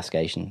expensive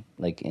investigation,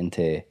 like,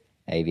 into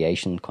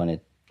aviation kind of,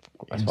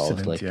 I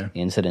suppose, like,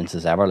 incidents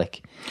as ever.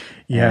 Like,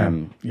 yeah.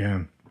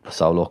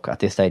 So look, at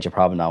this stage, you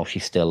probably know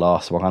she's still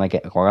lost. We're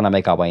gonna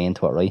make our way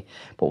into it, right?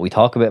 But we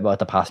talk a bit about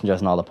the passengers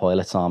and all the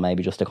pilots, now,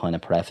 maybe just to kind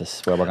of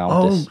preface where we're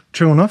going with this.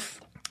 True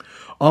enough.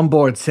 On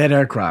board said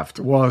aircraft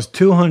was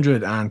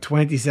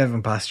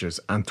 227 passengers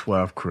and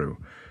 12 crew,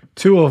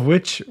 2 of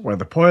which were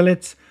the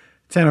pilots,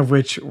 10 of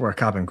which were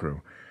cabin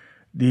crew.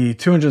 The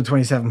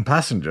 227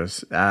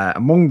 passengers,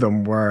 among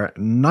them were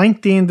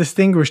 19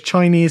 distinguished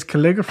Chinese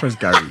calligraphers,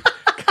 Gary.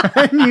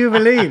 Can you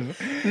believe?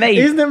 Mate.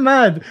 Isn't it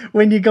mad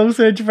when you go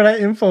search for that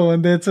info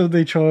and then so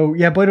they throw...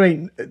 Yeah, by the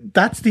way,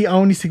 that's the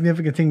only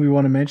significant thing we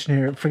want to mention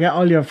here. Forget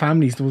all your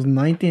families. There was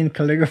 19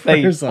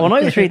 calligraphers. When I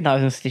was reading that, I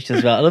was in stitches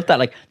as well. I love that,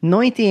 like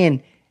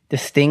 19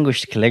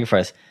 distinguished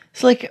calligraphers.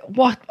 It's like,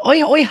 what? I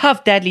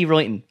have deadly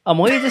writing. Am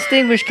I a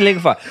distinguished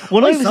calligrapher?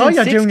 When I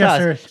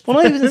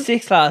was in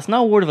sixth class,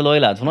 no word of a lie,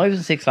 lads. When I was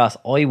in sixth class,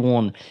 I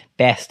won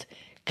best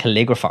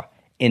calligrapher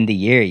in the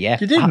year, yeah.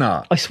 You did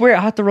not? I swear I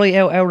had to write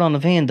out on the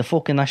vein the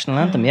fucking national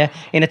anthem, yeah,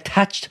 in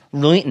attached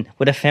writing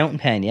with a fountain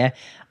pen, yeah.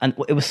 And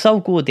it was so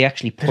good they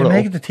actually put Did it they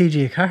make up. it the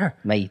TG car?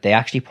 Mate, they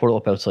actually put it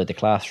up outside the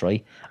class,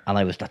 right? And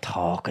I was the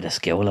talk of the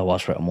school I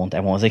was for a month.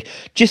 Everyone was like,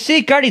 "Do you see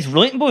Gary's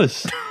writing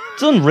bus?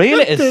 It's unreal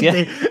it is,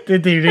 yeah."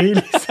 Did they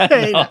really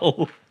say that?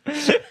 No.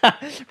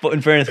 But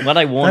in fairness, when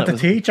I won, Not the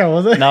teacher,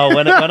 was it? No,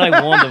 when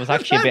I won, there was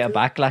actually a bit of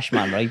backlash,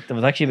 man, right? There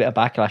was actually a bit of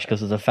backlash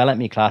because there's a fella in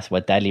my class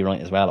with deadly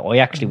writing as well. I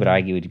actually would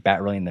argue he'd be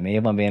better writing than me,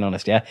 if I'm being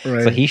honest, yeah.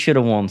 Right. So he should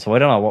have won, so I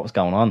don't know what was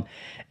going on.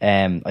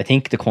 I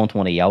think the cunt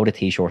won a Yoda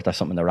t-shirt or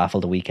something in the raffle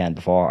the weekend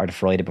before, or the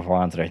Friday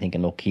beforehand, so they're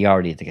thinking, look, he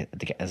already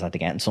is at the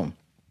getting something.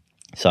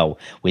 So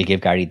we'll give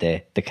Gary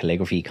the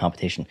calligraphy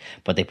competition.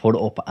 But they put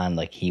it up and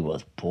like he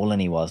was pulling,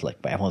 he was like,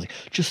 but everyone's like,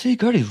 just see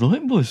Gary's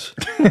writing bus.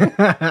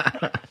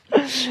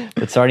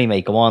 But sorry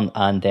mate, go on.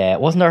 And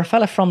wasn't there a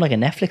fella from like a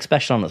Netflix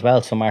special on as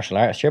well, some martial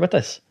artist? Hear about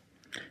this?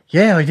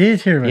 Yeah, I did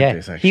hear about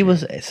this actually. He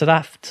was so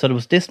there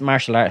was this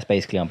martial artist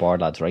basically on board,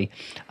 lads, right?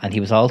 And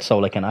he was also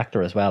like an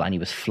actor as well, and he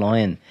was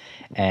flying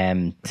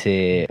to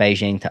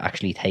Beijing to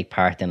actually take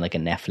part in like a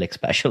Netflix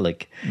special.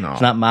 Like No.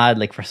 it's not mad,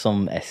 like for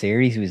some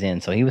series he was in.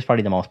 So he was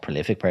probably the most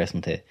prolific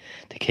person to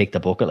kick the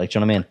bucket, like, do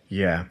you know what I mean?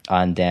 Yeah.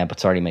 And but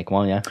sorry, make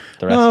one, yeah.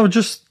 The rest. No,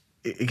 just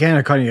again,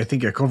 I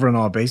think you're covering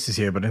all bases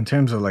here, but in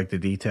terms of like the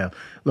detail,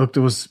 look,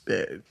 there was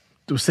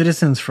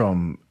citizens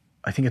from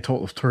I think a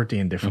total of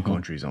 13 different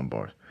countries on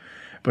board.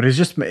 But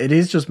it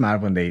is just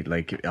mad when they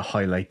like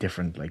highlight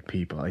different like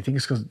people. I think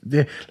it's because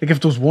like if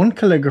there was one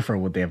calligrapher,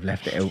 would they have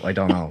left it out? I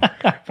don't know.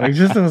 But I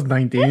just there was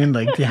 19.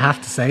 Like you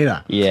have to say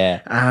that.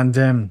 Yeah.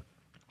 And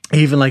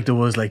even like there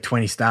was like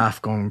 20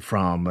 staff going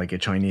from like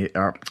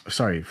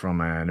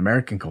from an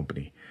American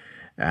company,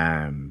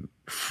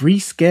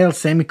 Freescale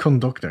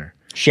Semiconductor.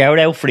 Shout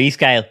out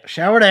Freescale.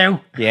 Shout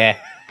out. Yeah.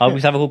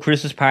 Always have a good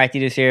Christmas party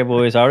this year,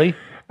 boys, alright?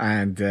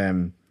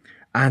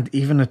 And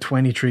even a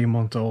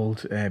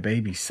 23-month-old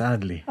baby,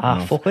 sadly.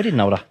 Fuck, I didn't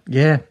know that.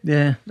 Yeah,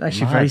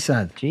 actually Mad. very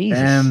sad.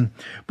 Jesus.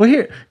 But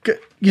here,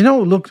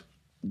 look,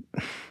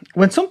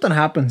 when something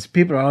happens,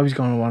 people are always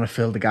going to want to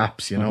fill the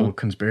gaps, with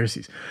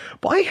conspiracies.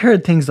 But I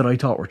heard things that I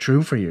thought were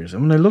true for years,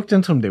 and when I looked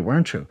into them, they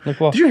weren't true. Like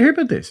what? Did you hear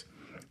about this?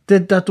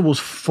 That there was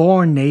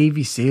 4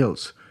 Navy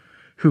SEALs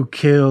who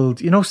killed,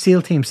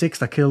 SEAL Team 6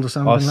 that killed Osama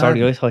bin Laden?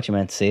 Sorry, I thought you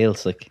meant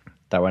sales, like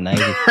that were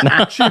Navy.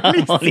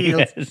 Actually,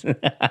 SEALs.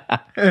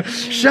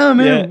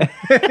 Shamu.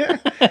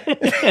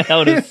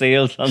 How the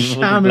seals on the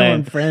fucking Shamu plane.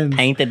 and friends.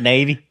 Painted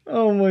Navy.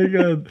 Oh my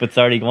God. But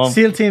sorry, go on.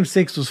 SEAL Team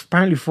 6 was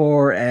apparently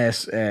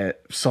 4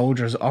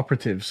 soldiers,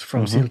 operatives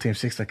from SEAL Team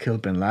 6 that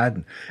killed bin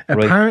Laden.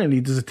 Apparently,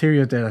 there's a theory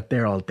out there that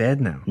they're all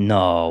dead now.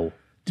 No.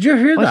 Did you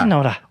hear that? I didn't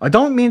know that. I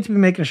don't mean to be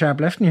making a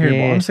sharp left in your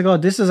Yeah. but honest to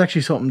God, this is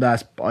actually something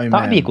that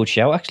That'd be a good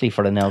show, actually,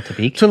 for the Nell to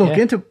peak. to look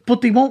into. But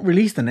they won't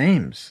release the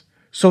names.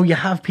 So you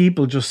have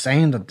people just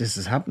saying that this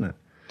is happening.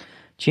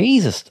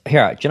 Jesus.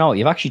 Here, do you know what?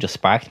 You've actually just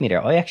sparked me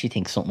there. I actually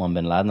think something on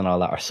bin Laden and all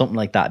that, or something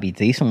like that would be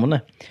decent,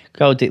 wouldn't it?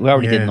 We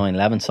already did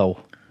 9/11, so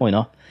why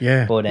not?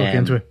 Yeah, but, look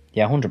into it.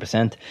 Yeah,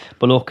 100%.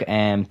 But look,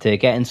 to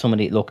get in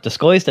somebody, look, the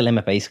sky's the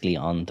limit basically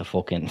on the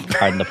fucking,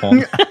 pardon the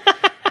pun.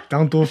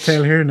 Don't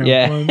dovetail here now.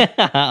 Yeah,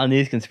 on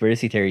these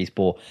conspiracy theories,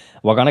 but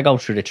we're going to go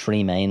through the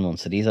 3 main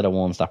ones. So these are the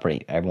ones that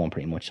everyone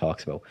pretty much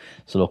talks about.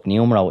 So look,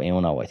 numero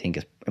uno, I think,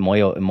 is in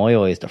my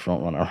eyes the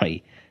front runner,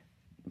 right?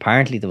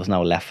 Apparently there was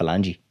no left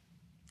phalange,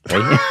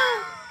 right?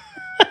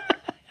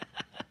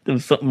 There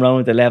was something wrong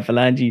with the left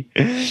phalange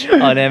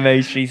on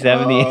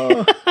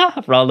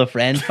MH370. For all the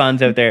Friends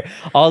fans out there,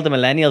 all the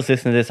millennials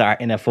listening to this are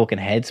in a fucking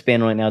head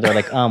spin right now. They're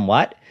like,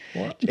 what?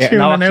 Yeah,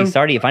 no, actually,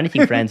 sorry. If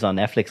anything, Friends on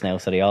Netflix now,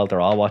 so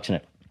they're all watching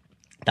it.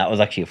 That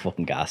was actually a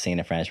fucking gas scene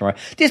of Friends. Remember,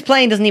 this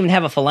plane doesn't even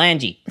have a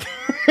phalange.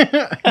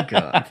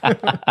 God.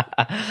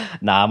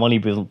 Nah, I'm only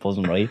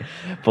buzzing, right?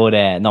 But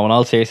no, in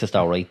all seriousness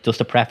though, right, just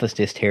to preface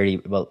this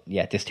theory,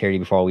 this theory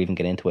before we even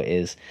get into it,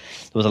 is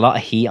there was a lot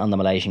of heat on the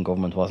Malaysian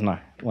government, wasn't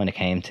there, when it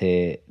came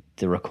to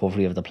the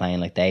recovery of the plane?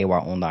 Like, they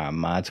were under a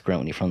mad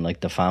scrutiny from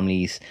like the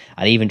families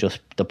and even just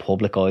the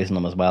public eyes on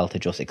them as well, to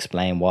just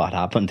explain what had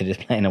happened to this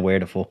plane and where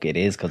the fuck it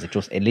is, because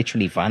it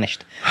literally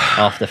vanished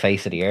off the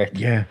face of the earth.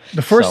 Yeah.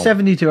 The first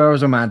 72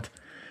 hours are mad.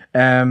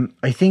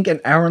 I think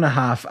an hour and a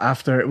half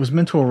after it was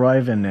meant to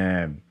arrive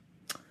in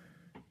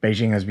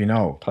Beijing, as we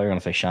know. Thought you were going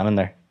to say Shannon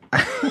there.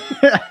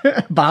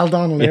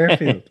 Baldonnel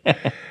Airfield.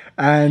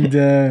 And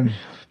an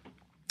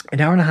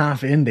hour and a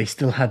half in, they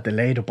still had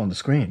delayed up on the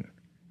screen.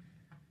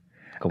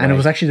 And it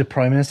was actually the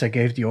Prime Minister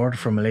gave the order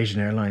from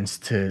Malaysian Airlines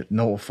to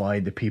notify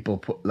the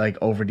people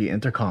over the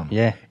intercom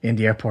in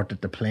the airport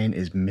that the plane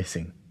is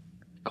missing.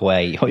 Go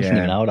away. I didn't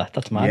even know that.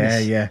 That's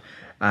madness. Yeah.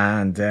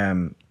 And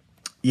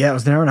it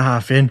was an hour and a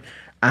half in.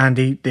 And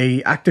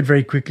they acted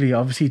very quickly,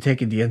 obviously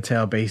taking the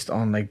intel based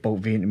on like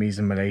both Vietnamese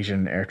and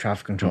Malaysian air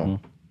traffic control.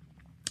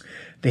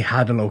 They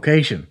had a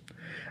location.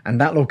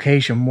 And that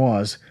location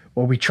was,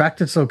 well, we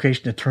tracked its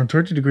location. It turned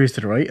 30 degrees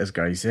to the right, as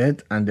Gary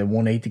said, and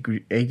then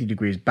 80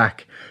 degrees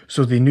back.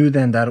 So they knew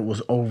then that it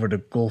was over the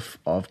Gulf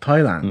of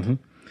Thailand.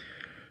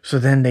 So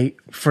then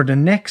for the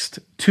next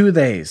 2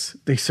 days,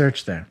 they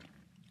searched there.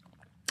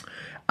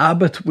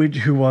 Abbott,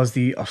 who was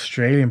the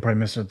Australian Prime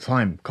Minister at the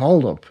time,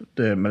 called up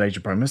the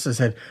Malaysian Prime Minister and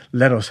said,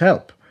 let us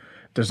help.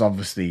 There's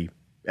obviously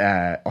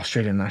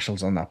Australian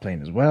nationals on that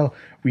plane as well.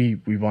 We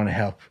want to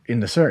help in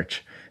the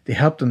search. They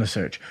helped in the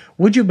search.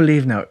 Would you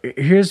believe now,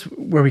 here's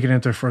where we get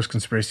into our first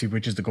conspiracy,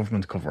 which is the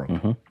government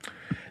cover-up.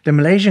 The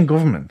Malaysian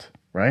government,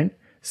 right,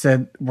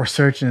 said we're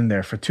searching in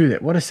there for 2 days.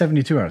 What is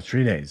 72 hours?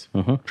 3 days.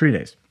 3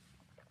 days.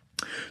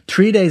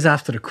 3 days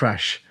after the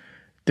crash,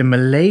 the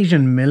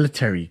Malaysian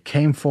military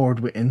came forward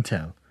with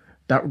intel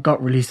that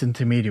got released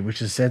into media, which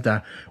has said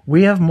that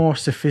we have more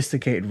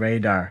sophisticated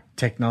radar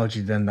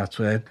technology than that's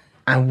what,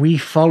 and we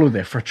followed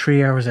it for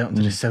 3 hours out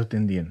into the South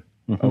Indian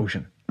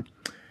Ocean.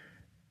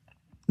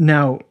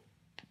 Now,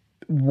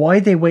 why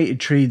they waited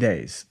 3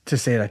 days to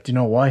say that, do you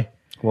know why?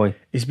 Why?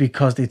 It's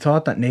because they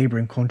thought that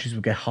neighbouring countries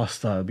would get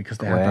hostile because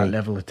they had that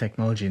level of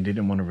technology and they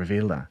didn't want to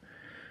reveal that.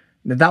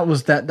 Now, that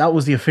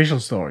was the official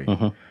story.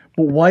 But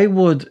why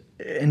would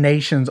a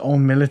nation's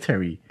own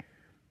military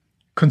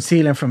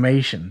conceal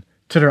information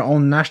to their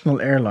own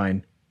national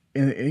airline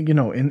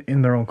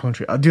in their own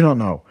country? I do not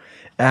know.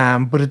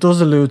 But it does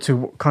allude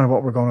to kind of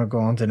what we're going to go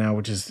on to now,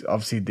 which is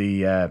obviously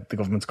the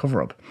government's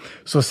cover-up.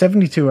 So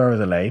 72-hour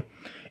delay.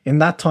 In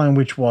that time,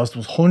 there was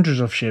hundreds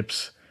of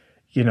ships,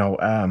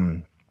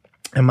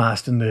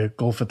 amassed in the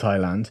Gulf of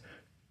Thailand.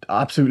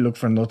 Absolutely look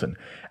for nothing.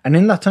 And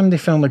in that time, they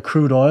found like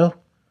crude oil.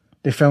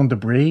 They found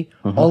debris,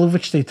 all of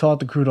which they thought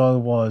the crude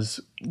oil was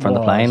from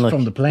the plane.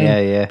 From the plane.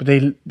 Yeah. But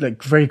they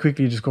very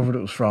quickly discovered it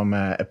was from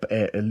a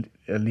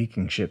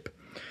leaking ship.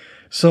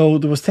 So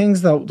there was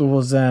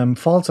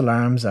false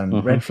alarms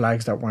and red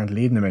flags that weren't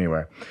leading them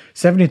anywhere.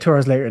 72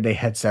 hours later, they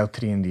head south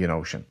to the Indian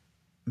Ocean.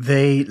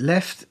 They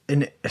left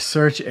in a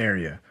search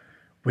area,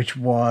 which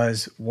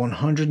was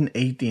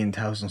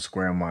 118,000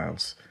 square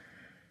miles.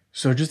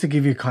 So just to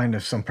give you kind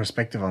of some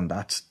perspective on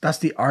that, that's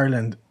the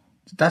Ireland.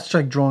 That's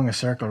like drawing a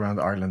circle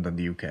around Ireland and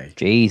the UK.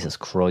 Jesus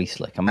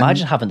Christ! Like,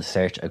 imagine having to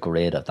search a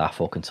grid of that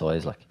fucking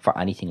size, like for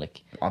anything.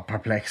 Like, I'm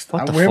perplexed.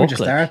 What the Where fuck, would you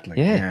like? start? Like,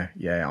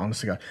 Yeah.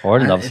 Honestly, God.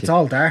 Ireland, obviously. It's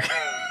all dark.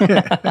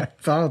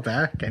 It's all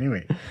dark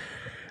anyway.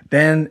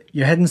 Then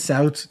you're heading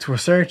south to a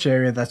search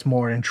area that's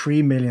more than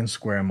 3 million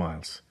square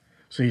miles.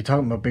 So you're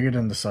talking about bigger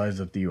than the size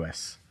of the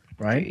US,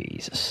 right?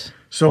 Jesus.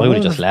 So I would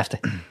have just left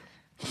it.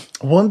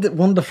 One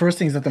of the first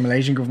things that the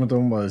Malaysian government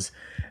done was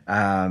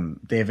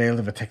they availed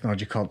of a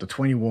technology called the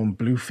 21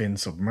 Bluefin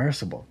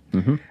submersible.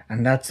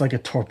 And that's like a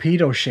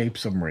torpedo-shaped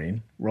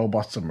submarine,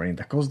 robot submarine,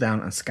 that goes down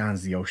and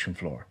scans the ocean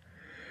floor.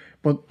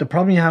 But the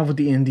problem you have with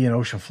the Indian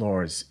Ocean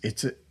floor is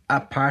it's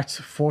at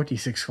parts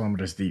 46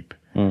 kilometers deep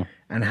and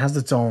it has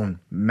its own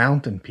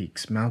mountain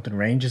peaks, mountain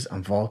ranges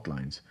and fault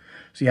lines.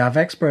 So you have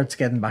experts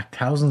getting back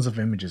thousands of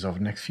images over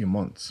the next few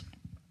months.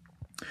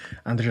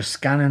 And they're just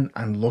scanning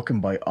and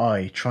looking by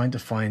eye, trying to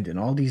find in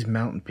all these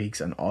mountain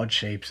peaks and odd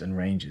shapes and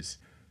ranges.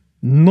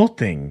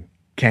 Nothing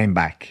came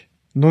back.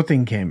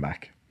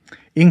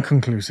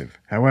 Inconclusive.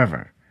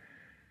 However,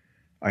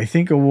 I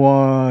think it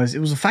was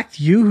in fact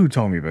you who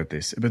told me about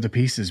this, about the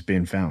pieces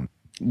being found.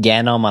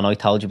 Yeah, no, man, I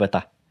told you about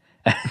that.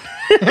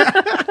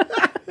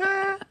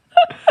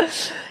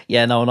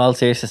 Yeah, no, in all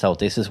seriousness, though,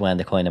 this is when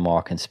the kind of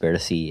more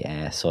conspiracy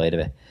side of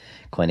it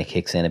kind of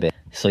kicks in a bit.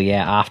 So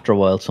yeah, after a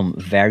while, some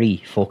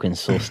very fucking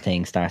sus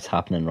thing starts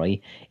happening,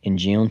 right? In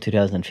June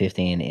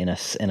 2015, in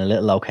a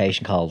little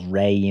location called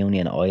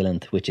Réunion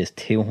Island, which is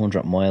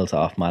 200 miles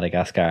off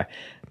Madagascar.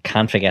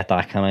 Can't forget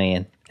that, can I,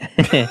 Ian?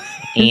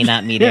 Ian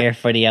at me there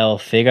for the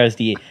old figures,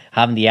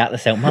 having the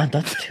atlas out. Man,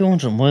 that's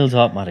 200 miles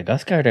off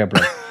Madagascar there,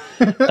 bro.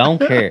 Don't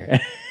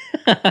care.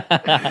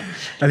 At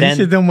least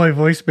you done my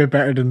voice a bit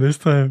better than this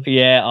time.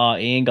 Yeah,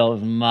 Ian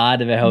goes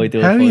mad about how I do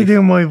it. How are you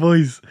doing my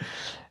voice?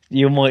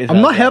 You might.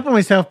 I'm not helping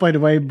myself, by the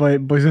way, by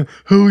saying,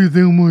 how are you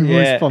doing my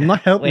voice? But I'm not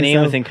helping when myself.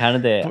 Ian was in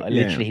Canada,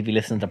 literally he'd be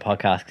listening to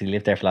podcasts because he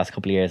lived there for the last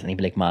couple of years, and he'd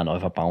be like, man, I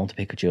have a bone to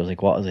pick with you. I was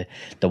like, what is it?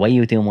 The way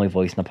you do my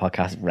voice in the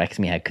podcast wrecks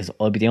me head, because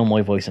I'll be doing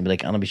my voice and be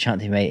like, and I'll be chatting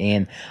to my mate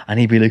Ian, and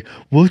he'd be like,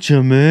 what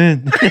you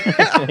mean?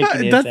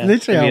 That's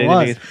literally how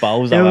it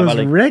was. It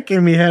was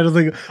wrecking me head. I was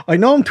like, I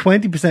know I'm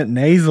 20%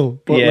 nasal,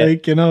 but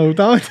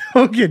don't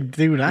fucking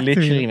do that.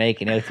 Literally to me.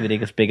 making out to be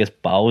the biggest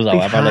bozo ever,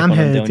 like when I'm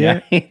doing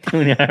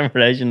the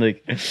impression,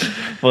 like.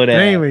 But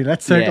anyway,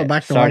 let's circle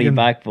back the sorry, wagon.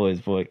 back,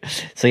 boys.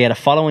 So yeah, the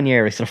following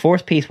year, so the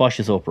first piece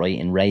washes up right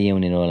in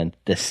Reunion Island.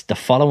 The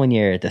following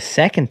year, the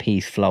second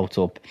piece floats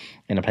up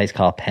in a place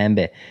called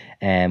Pemba,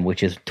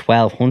 which is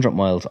 1,200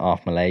 miles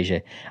off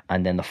Malaysia,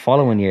 and then the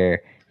following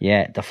year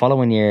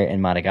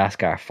in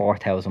Madagascar,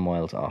 4,000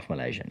 miles off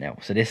Malaysia. Now,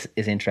 so this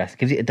is interesting.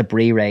 Gives you a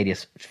debris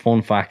radius.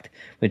 Fun fact,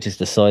 which is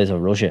the size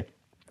of Russia.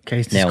 In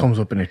case this comes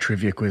up in a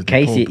trivia quiz.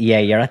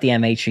 You're at the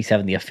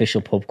MH370, the official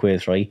pub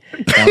quiz, right?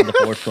 Down the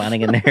Fort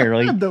Flanagan there,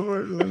 right?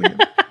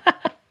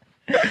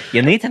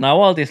 You need to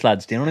know all this,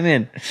 lads. Do you know what I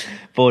mean?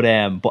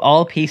 But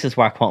all pieces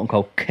were quote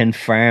unquote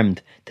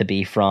confirmed to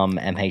be from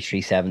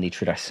MH370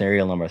 through their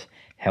serial numbers.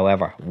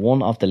 However,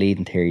 one of the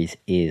leading theories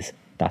is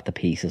that the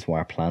pieces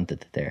were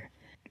planted there.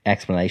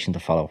 Explanation to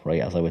follow,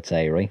 right? As I would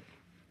say, right?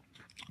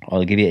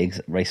 I'll give you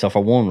right. So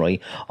for one,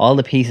 right, all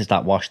the pieces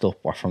that washed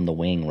up were from the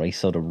wing, right.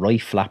 So the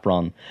right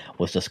flaperon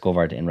was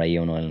discovered in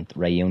Reunion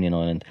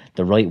Island.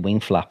 The right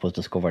wing flap was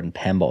discovered in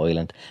Pemba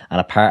Island,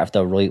 and a part of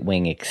the right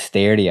wing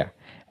exterior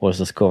was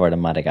discovered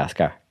in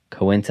Madagascar.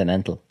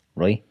 Coincidental,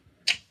 right?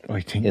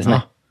 I think isn't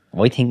it?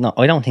 I think not.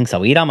 I don't think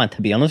so either, man.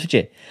 To be honest with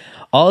you,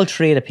 all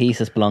three of the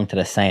pieces belong to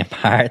the same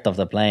part of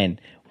the plane,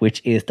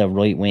 which is the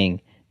right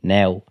wing.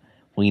 Now,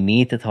 we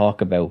need to talk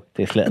about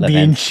this little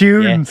event.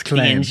 Insurance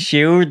claim. The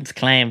insurance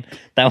claim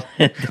that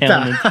went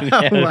down in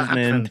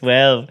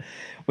 2012.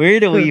 Where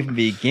do we even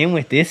begin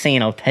with this? You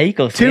know,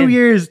 take us 2 in.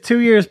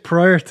 years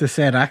prior to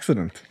said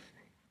accident,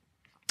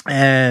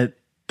 that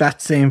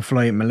same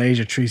flight,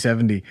 Malaysia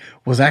 370,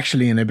 was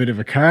actually in a bit of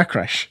a car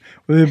crash.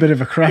 With a bit of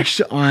a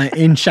crash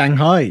in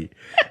Shanghai.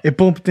 It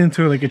bumped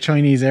into like a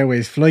Chinese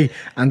Airways flight,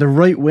 and the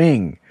right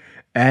wing,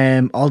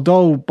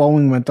 although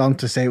Boeing went on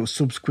to say it was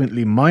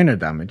subsequently minor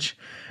damage,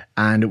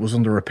 and it was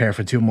under repair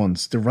for 2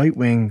 months, the right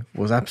wing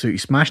was absolutely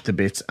smashed to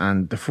bits,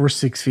 and the first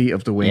 6 feet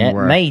of the wing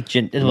were there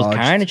was lodged.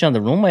 carnage on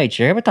the runway. Did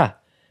you hear about that?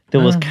 There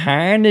was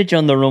carnage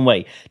on the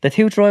runway. The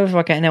two drivers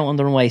were getting out on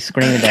the runway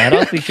screaming their head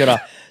off each other.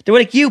 They were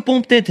like, "You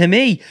bumped into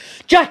me.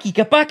 Jackie,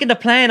 get back in the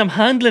plane. I'm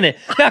handling it.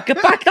 Yeah,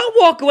 get back. Don't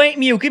walk away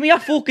from you. Give me your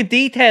fucking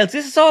details.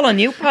 This is all on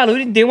you, pal. We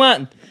didn't do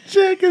anything."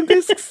 Checking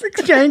this,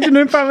 exchanging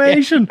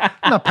information.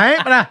 Not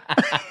paying for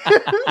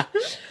that.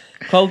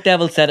 Coke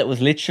Devil said it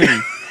was literally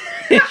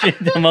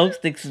the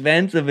most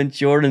expensive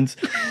insurance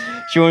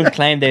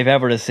claim they've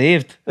ever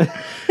received.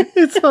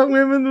 It's not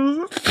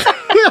women.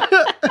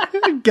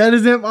 Get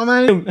his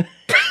information.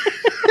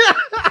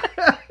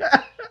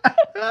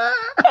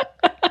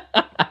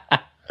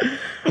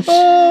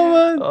 Oh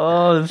man!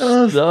 Oh,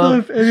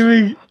 stuff.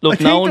 Anyway, look,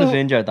 no one is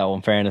injured though.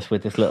 In fairness,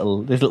 with this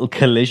little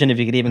collision, if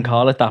you could even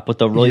call it that. But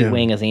the right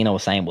wing, as Eno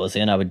was saying, was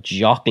in a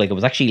jock. Like it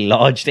was actually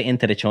lodged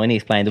into the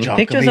Chinese plane. There was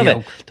pictures of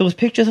it. There was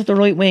pictures of the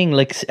right wing,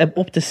 like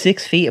up to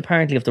 6 feet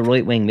apparently of the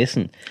right wing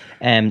missing,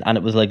 and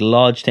it was like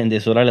lodged in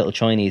this other little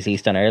Chinese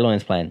Eastern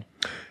Airlines plane,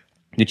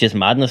 which is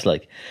madness.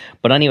 Like,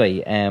 but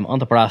anyway, on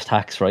the brass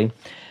tacks, right?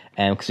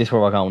 Because this is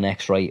where we're going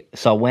next, right?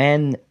 So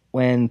when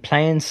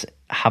planes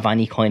have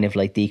any kind of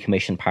like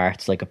decommissioned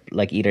parts,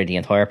 like either the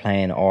entire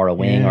plane or a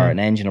wing or an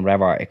engine or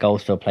whatever, it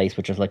goes to a place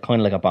which is like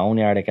kind of like a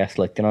boneyard, I guess.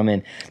 Like, you know what I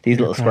mean? These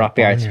little scrap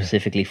yards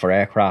specifically for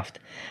aircraft.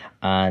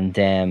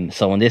 And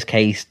so in this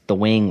case, the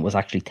wing was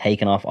actually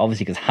taken off,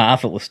 obviously, because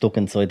half it was stuck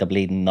inside the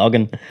bleeding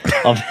noggin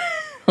of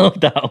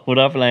that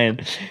other plane,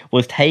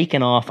 was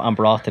taken off and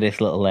brought to this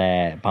little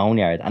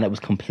boneyard, and it was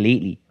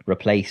completely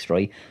replaced,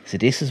 right? So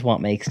this is what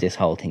makes this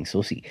whole thing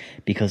sussy,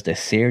 because the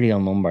serial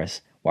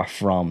numbers were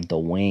from the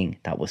wing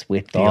that was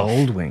whipped off. The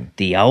old wing.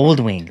 The old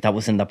wing that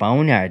was in the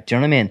boneyard. Do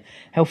you know what I mean?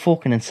 How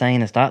fucking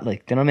insane is that?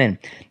 Like, do you know what I mean?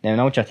 Now, I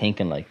know what you're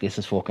thinking, like, this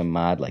is fucking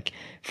mad. Like,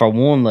 for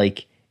one,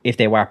 like, if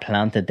they were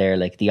planted there,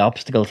 like, the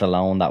obstacles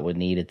alone that would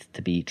need it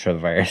to be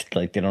traversed,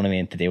 like, do you know what I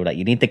mean? To do that,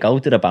 you need to go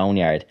to the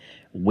boneyard,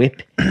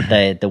 whip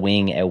the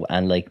wing out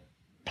and, like,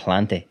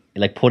 plant it.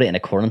 Like, put it in a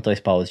current, I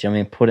suppose. Do you know what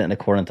I mean? Put it in a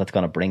current that's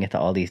going to bring it to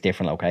all these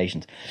different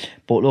locations.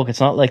 But look,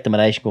 it's not like the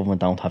Malaysian government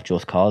don't have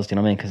just cause. Do you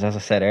know what I mean? Because as I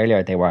said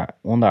earlier, they were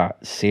under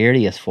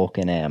serious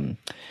fucking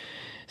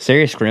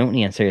serious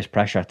scrutiny and serious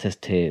pressure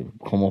to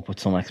come up with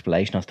some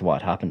explanation as to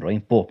what happened,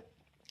 right? But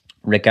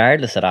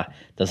regardless of that,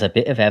 there's a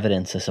bit of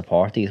evidence to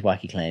support these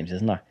wacky claims,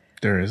 isn't there?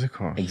 There is, of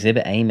course.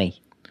 Exhibit A, mate.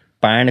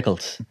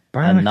 Barnacles.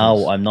 And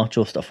no, I'm not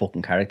just a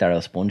fucking character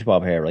of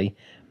SpongeBob here, right?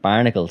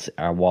 Barnacles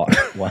are what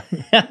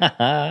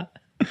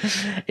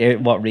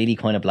really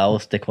kind of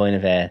blows the kind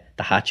of the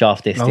hatch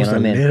off this. Blows do you know what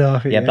I mean? Lid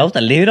off it, yeah, blows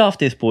the lid off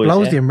this, boys.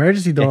 Blows the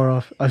emergency door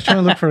off. I was trying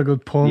to look for a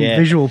good pun,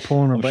 visual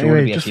pun. I'm But sure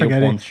anyway, just forget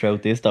puns it.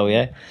 throughout this though,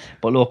 yeah.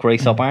 But look, right,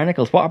 so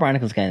barnacles, what are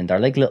barnacles again? They're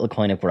like little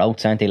kind of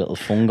growths, aren't they? Little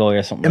fungi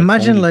or something.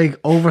 Imagine fungi. like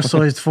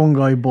oversized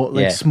fungi, but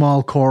like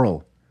small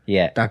coral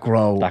yeah, that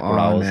grows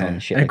on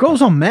shit. And it like grows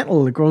that. on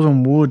metal. It grows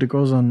on wood. It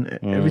grows on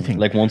everything.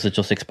 Like once it's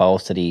just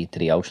exposed to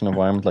the ocean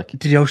environment, like to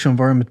the ocean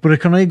environment. But it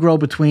can only grow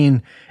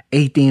between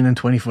 18 and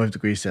 25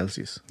 degrees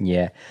Celsius.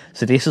 Yeah.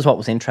 So this is what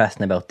was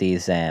interesting about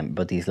these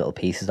little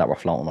pieces that were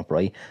floating up,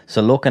 right?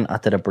 So looking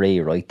at the debris,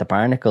 right, the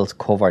barnacles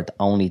covered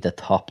only the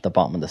top, the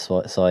bottom, and the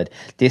side.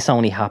 This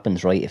only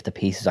happens, right, if the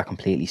pieces are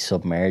completely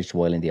submerged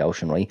while in the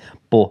ocean, right?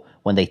 But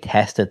when they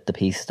tested the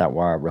pieces that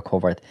were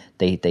recovered,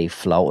 they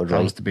floated, right?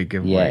 That was the big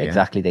giveaway. Yeah,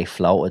 exactly. They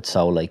floated.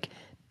 So like,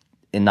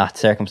 in that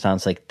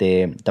circumstance, like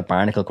the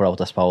barnacle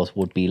growth, I suppose,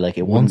 would be like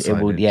it wouldn't. It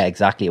would, yeah,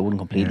 exactly. It wouldn't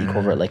completely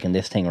cover it like in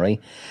this thing, right?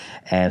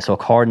 So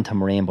according to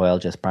marine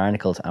biologists,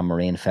 barnacles and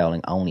marine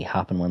fouling only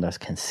happen when there's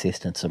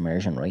consistent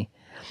submersion, right?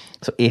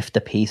 So if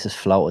the pieces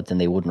floated, then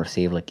they wouldn't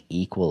receive like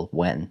equal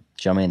wetting.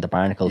 Do you know what I mean? The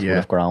barnacles would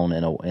have grown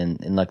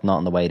in like not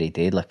in the way they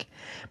did. Like,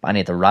 but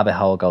anyway, the rabbit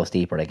hole goes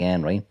deeper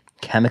again, right?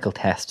 Chemical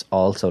tests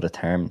also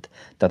determined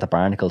that the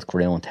barnacles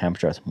grew in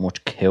temperatures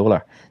much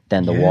cooler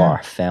than the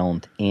water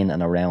found in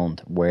and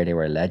around where they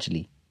were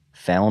allegedly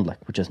found,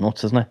 like, which is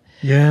nuts, isn't it?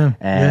 Yeah,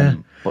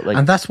 But like,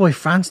 and that's why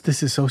France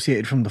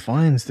disassociated from the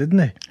finds, didn't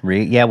they?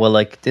 really, yeah. Well,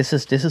 like this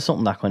is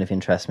something that kind of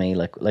interests me.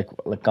 Like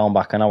going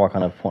back, I know we're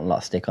kind of putting a lot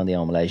of stick on the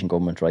Malaysian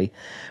government, right?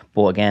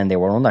 But again, they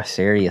were under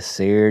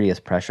serious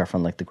pressure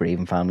from like the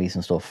grieving families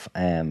and stuff,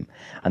 and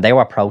they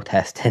were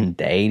protesting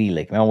daily.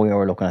 Like, remember we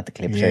were looking at the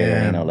clips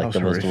here, you know, like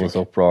there was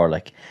uproar,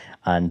 like.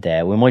 And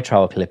we might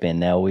throw a clip in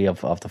now. We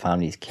have of the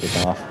families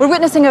kicking off. We're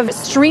witnessing a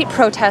street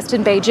protest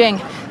in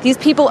Beijing. These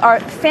people are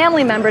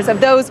family members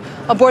of those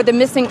aboard the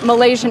missing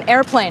Malaysian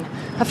airplane.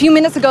 A few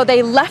minutes ago,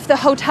 they left the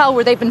hotel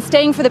where they've been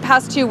staying for the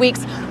past 2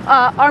 weeks,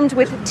 armed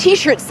with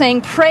T-shirts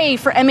saying "Pray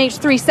for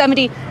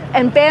MH370"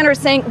 and banners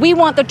saying "We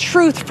want the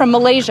truth from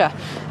Malaysia."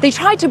 They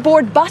tried to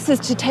board buses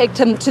to take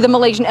them to the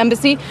Malaysian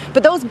embassy,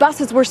 but those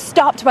buses were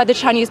stopped by the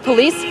Chinese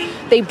police.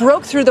 They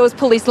broke through those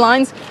police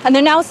lines, and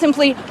they're now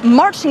simply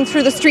marching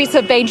through the streets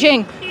of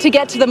Beijing to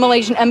get to the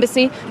Malaysian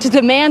embassy to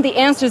demand the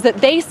answers that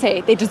they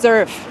say they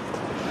deserve.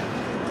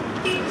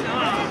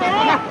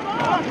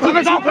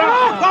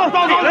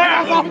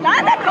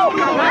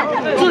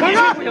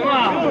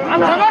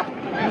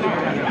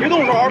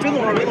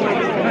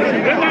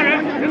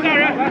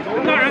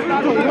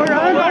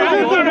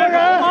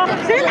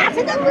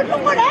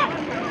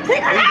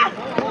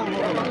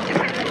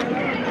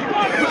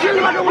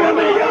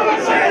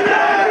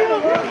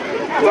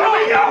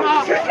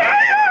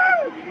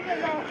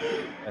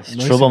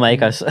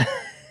 Troublemakers.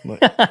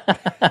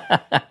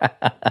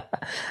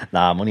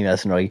 Nah, money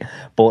messing, right?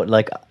 But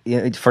like,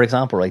 you know, for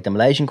example, right, the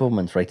Malaysian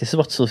government, right, this is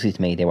what's sussy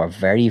to me. They were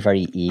very,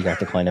 very eager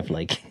to kind of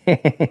like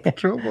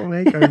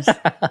Troublemakers.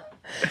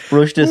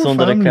 brush this Poor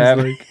under the families,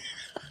 carpet. like.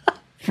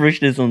 Brush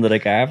this under the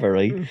carpet,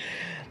 right?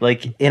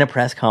 Like in a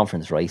press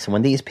conference, right? So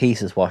when these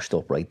pieces washed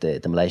up, right,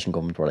 the Malaysian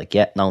government were like,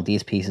 yeah, no,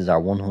 these pieces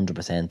are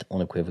 100%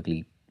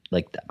 unequivocally,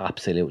 like,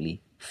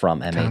 absolutely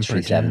from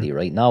MH370,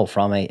 right? No,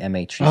 from a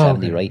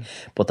MH370, right?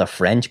 But the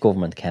French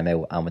government came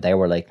out and they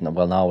were like,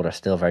 well, no, there's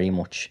still very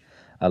much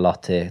a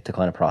lot to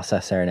kind of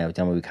process there now.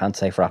 I mean, we can't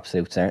say for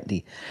absolute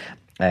certainty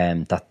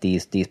that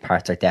these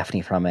parts are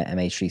definitely from a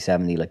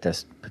MH370. Like,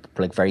 there's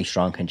like very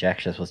strong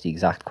conjectures was the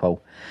exact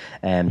quote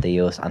they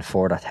used, and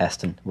further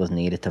testing was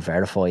needed to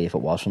verify if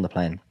it was from the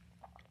plane.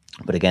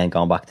 But again,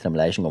 going back to the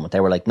Malaysian government,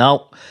 they were like,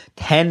 no,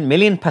 10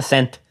 million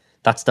 %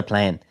 that's the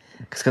plane.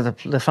 Because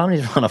the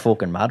families run a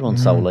fucking mad one.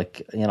 So,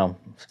 like, you know,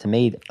 to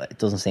me, it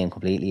doesn't seem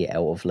completely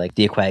out of, like,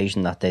 the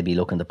equation that they'd be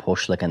looking to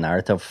push, like, a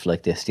narrative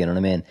like this, do you know what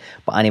I mean?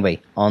 But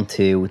anyway, on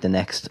to the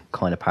next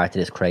kind of part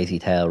of this crazy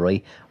tale,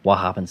 right? What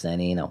happens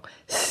then, you know?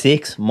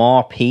 6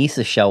 more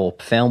pieces show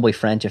up, found by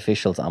French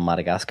officials on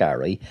Madagascar,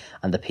 right?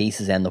 And the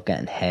pieces end up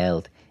getting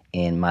held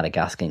in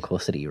Madagascar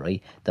custody,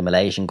 right? The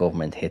Malaysian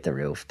government hit the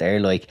roof. They're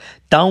like,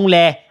 don't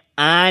let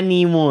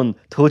anyone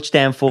touch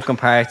them fucking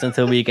parts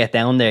until we get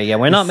down there. Yeah,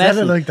 we're not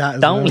messing. Like that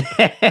don't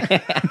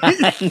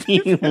let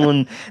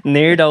anyone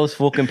near those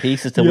fucking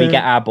pieces till we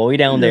get our boy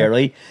down there,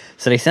 right?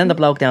 So they send the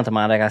bloke down to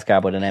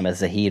Madagascar by the name of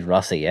Zahid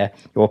Rossi, yeah?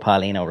 Your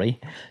Paulino,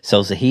 right?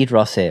 So Zahid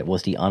Rossi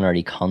was the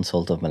honorary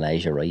consul of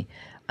Malaysia, right?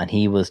 And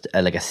he was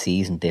like a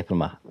seasoned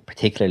diplomat,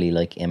 particularly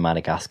like in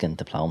Madagascan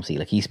diplomacy.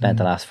 Like, he spent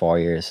the last 4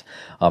 years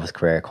of his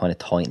career kind of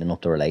tightening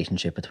up the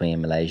relationship between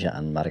Malaysia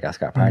and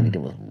Madagascar. Apparently there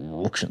was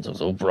ructions, there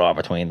was uproar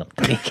between them.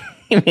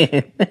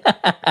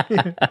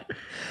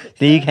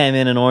 He came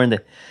in and earned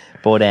it.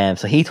 But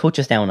so he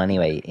touches down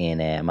anyway in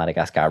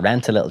Madagascar,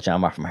 rents a little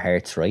jammer from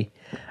Hertz, right?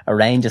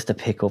 Arranges to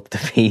pick up the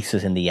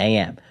pieces in the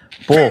AM.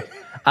 But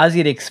as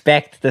you'd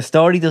expect, the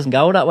story doesn't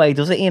go that way,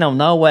 does it? You know,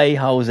 no way,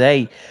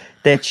 Jose.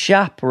 The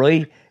chap,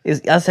 right,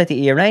 is, as I said,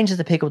 he arranges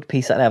to pick up the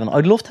piece at 11.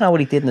 I'd love to know what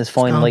he did in his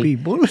final night. Be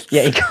bullets.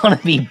 Yeah, it's gonna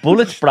be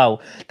bullets, bro.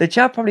 The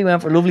chap probably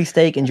went for a lovely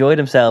steak, enjoyed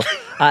himself.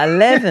 At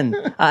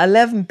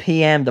 11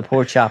 p.m, the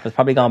poor chap has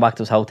probably gone back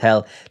to his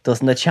hotel.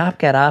 Doesn't the chap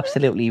get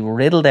absolutely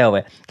riddled out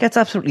of it? Gets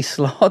absolutely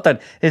slaughtered.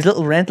 His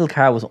little rental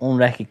car was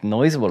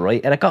unrecognisable,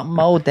 right? And it got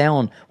mowed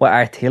down with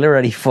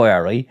artillery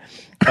fire, right?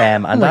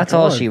 And that's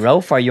all God. she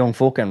wrote for young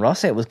fucking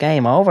Rossett. It was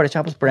game over. The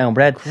chap was brown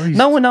bread.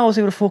 No one knows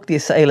who the fuck the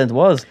assailant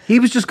was. He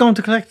was just going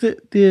to collect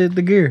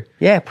the gear.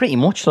 Yeah, pretty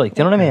much. Like,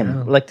 do you know what I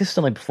mean? Like, this is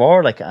the night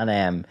before. Like,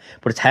 and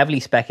but it's heavily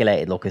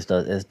speculated. Look,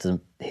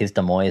 his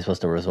demise was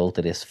the result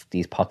of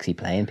these poxy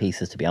playing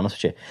pieces. To be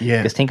honest with you, Yeah.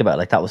 Because think about it,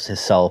 like that was his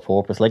sole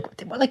purpose.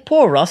 Like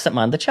poor Rossett,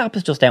 man. The chap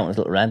is just out in his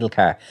little rental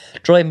car,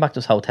 driving back to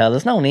his hotel.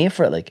 There's no need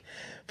for it. Like,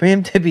 for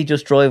him to be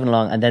just driving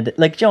along and then,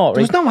 like, you know,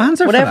 There's no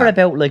answer for whatever that.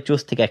 about like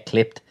just to get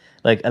clipped.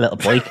 Like a little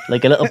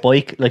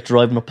bike, like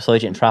driving up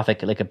beside you in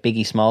traffic, like a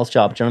Biggie Smalls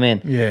job. Do you know what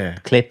I mean? Yeah.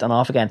 Clipped and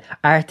off again.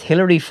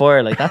 Artillery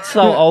fire, like that's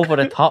so over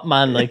the top,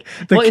 man. Like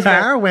The might as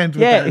car went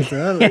with that as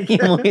well, like. you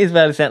might as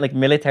well send like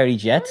military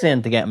jets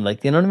in to get him.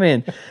 Like, do you know what I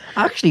mean?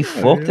 Actually,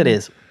 fucked it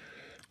is.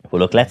 Well,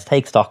 look, let's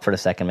take stock for a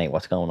second, mate.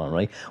 What's going on,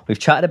 right? We've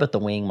chatted about the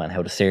wing, man.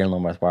 How the serial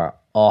numbers were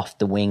off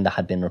the wing that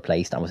had been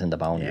replaced and was in the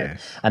bone. Yeah. Right?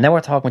 And now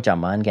we're talking with your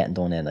man getting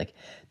done in. Like,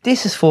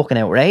 this is fucking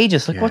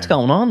outrageous. Like, what's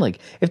going on? Like,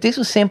 if this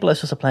was simple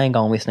as just a plane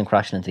going whistling,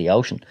 crashing into the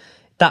ocean,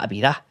 that'd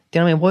be that. Do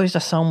you know what I mean? Why is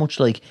there so much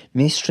like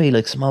mystery,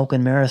 like smoke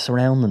and mirrors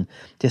surrounding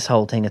this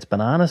whole thing? It's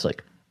bananas,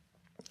 like.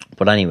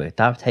 But anyway,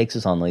 that takes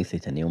us on nicely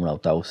to numero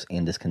dos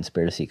in this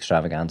conspiracy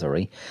extravaganza,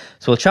 right?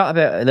 So we'll chat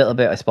about a little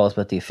bit, I suppose,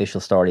 about the official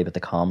story about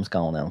the comms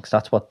going on, because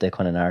that's what the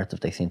kind of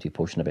narrative they seem to be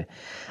pushing a bit.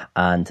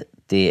 And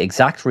the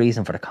exact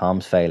reason for the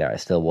comms failure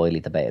is still widely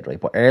debated, right?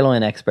 But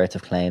airline experts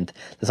have claimed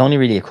there's only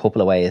really a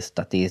couple of ways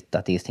that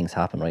these things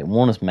happen, right?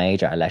 One is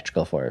major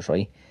electrical fires,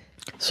 right?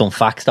 Some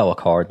facts, though,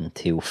 according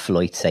to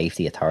Flight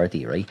Safety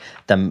Authority, right?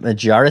 The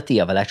majority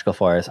of electrical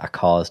fires are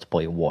caused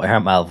by wire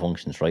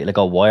malfunctions, right? Like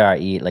a wire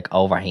like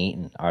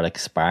overheating or like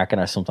sparking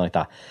or something like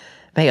that.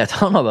 Mate, I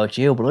don't know about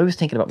you, but I was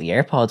thinking about my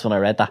AirPods when I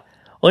read that.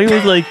 I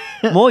was like,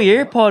 my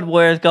AirPod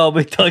wires go a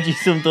bit dodgy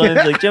sometimes.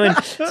 Like, do you know what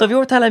I mean? So if you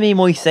were telling me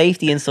my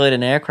safety inside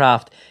an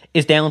aircraft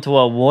is down to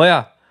a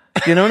wire,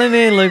 do you know what I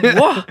mean? Like,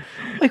 what?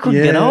 I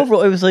couldn't get over it.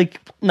 I was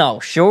like, no,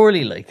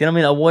 surely, like, do you know what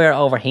I mean? A wire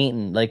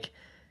overheating, like,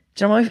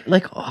 do you know what I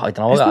like? Oh, I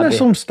don't know. Isn't there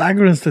some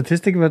staggering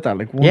statistic about that?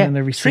 Like one in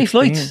every 3 16?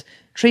 flights.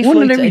 3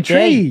 One in flights every a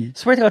day. 3.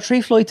 Swear to God,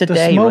 3 flights a The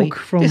day, smoke right?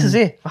 from- This is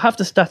it. I have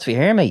the stats for you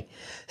here, mate.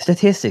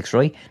 Statistics,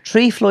 right?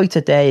 3 flights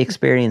a day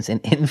experience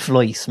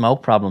in-flight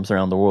smoke problems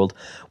around the world.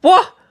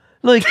 What?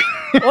 Like,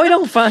 I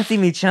don't fancy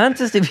me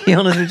chances, to be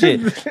honest with you.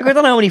 Like, I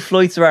don't know how many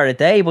flights there are a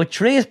day, but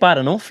 3 is bad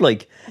enough,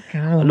 like.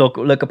 Look,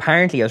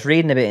 apparently, I was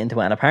reading a bit into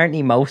it, and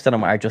apparently most of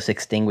them are just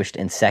extinguished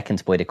in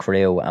seconds by the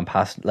crew, and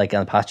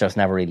passengers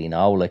never really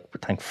know, like,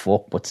 thank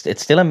fuck, but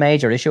it's still a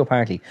major issue,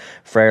 apparently,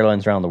 for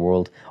airlines around the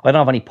world. I don't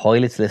have any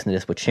pilots listening to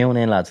this, but tune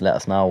in, lads, let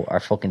us know, or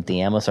fucking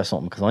DM us or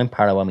something, because I'm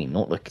part of what I mean,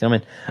 not like, you know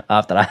what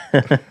I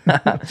mean, after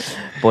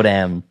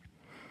that.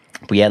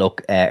 But yeah,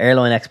 look,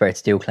 airline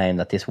experts do claim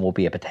that this will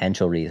be a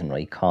potential reason,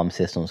 right? Comm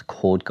systems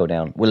could go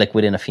down, well, like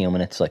within a few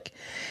minutes, like,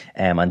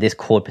 and this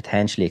could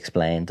potentially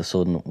explain the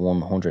sudden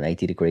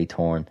 180-degree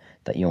turn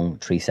that young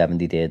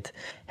 370 did.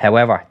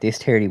 However, this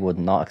theory would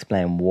not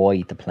explain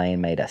why the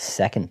plane made a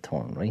second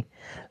turn, right?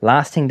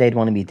 Last thing they'd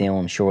want to be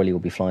doing, surely,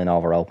 would be flying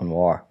over open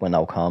water with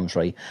no comms,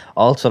 right?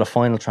 Also, the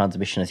final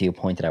transmission, as you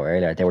pointed out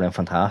earlier, they were in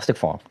fantastic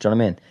form. Do you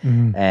know what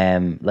I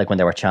mean? Like when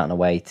they were chatting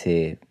away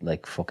to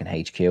like fucking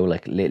HQ,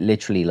 like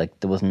literally, like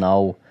there was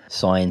no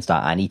signs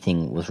that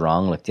anything was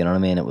wrong. Like, do you know what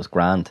I mean? It was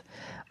grand.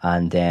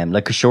 And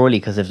like, surely,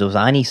 because if there was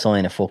any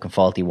sign of fucking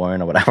faulty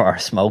wiring or whatever, or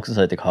smoke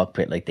inside the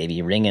cockpit, like they'd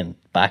be ringing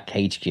back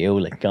HQ,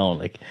 like going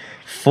like,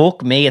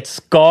 "Fuck me, it's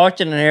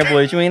scorching in here,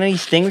 boys." You mean any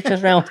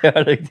extinguishers around there?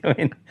 Like, I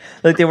mean,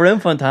 like they were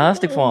in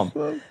fantastic form.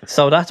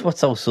 So that's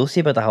what's so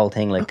sussy about the whole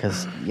thing, like,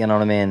 because you know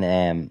what I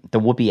mean. There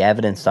would be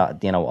evidence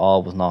that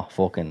all was not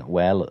fucking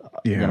well,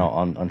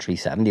 on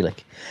 370,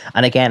 like,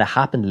 and again, it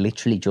happened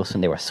literally just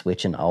when they were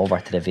switching over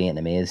to the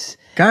Vietnamese.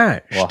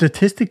 Guy, What?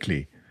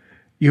 statistically,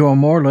 you are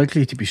more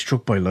likely to be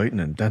struck by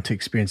lightning than to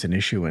experience an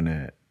issue in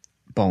a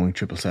Boeing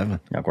 777.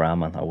 No, grand,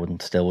 man. I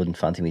still wouldn't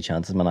fancy me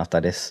chances, man, after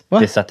this.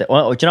 What? Do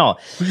you know, Are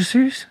you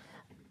serious?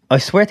 I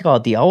swear to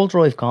God, the older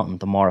I've gotten,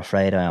 the more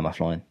afraid I am of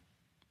flying.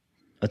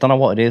 I don't know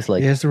what it is,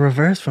 like. Yeah, it's the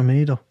reverse for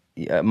me, though.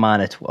 Yeah,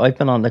 man, I've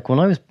been on, like, when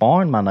I was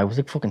born, man, I was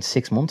like fucking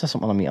 6 months or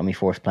something on my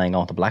first plane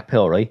going to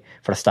Blackpool, right,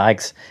 for the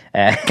Stags.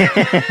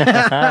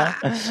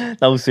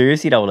 No,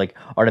 seriously though, like,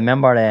 I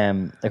remember,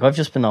 like, I've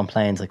just been on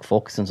planes like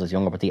fuck since I was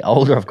younger, but the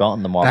older I've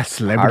gotten, the more That's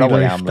celebrity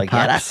paranoid I life, am. the Like,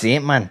 yeah, packs. that's it,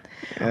 man.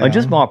 I'm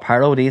just more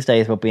paranoid these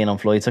days about being on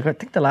flights. Like, I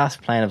think the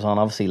last plane I was on,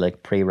 obviously,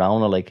 like,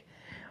 pre-Rona, like,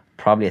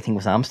 probably I think it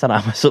was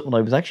Amsterdam or something.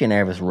 I was actually a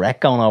nervous wreck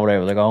going over there. I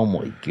was like, oh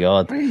my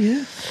God.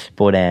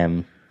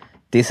 But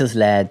this has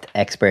led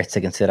experts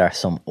to consider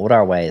some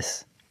other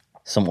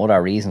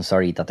reasons,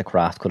 that the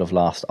craft could have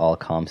lost all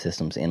comm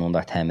systems in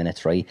under 10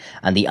 minutes, right?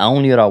 And the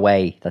only other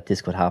way that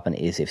this could happen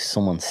is if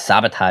someone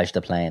sabotaged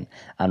the plane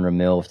and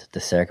removed the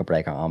circuit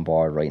breaker on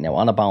board, right? Now,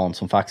 on a Boeing,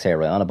 some facts here,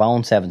 right? On a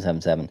Boeing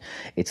 777,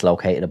 it's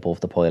located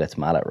above the pilot's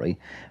mallet, right?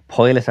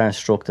 Pilots are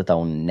instructed,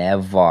 though,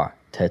 never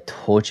to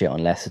touch it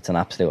unless it's an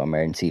absolute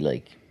emergency,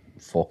 like,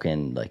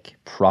 fucking like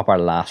proper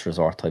last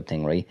resort type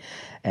thing, right?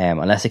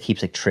 Unless it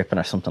keeps like tripping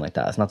or something like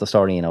that. It's not the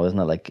story, you know, isn't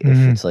it? Like if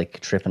it's like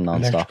tripping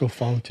non-stop. Electrical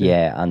fault,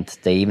 Yeah, and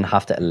they even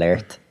have to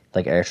alert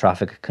like air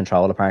traffic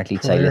control apparently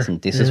to say, listen,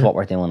 this is what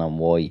we're doing and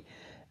why.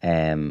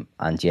 And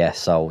yeah,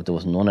 so there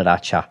was none of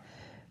that chat.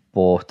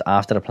 But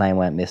after the plane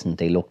went missing,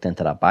 they looked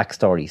into the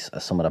backstories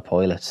of some of the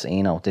pilots.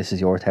 You know, this is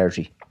your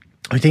territory.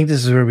 I think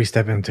this is where we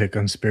step into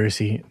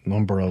conspiracy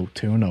number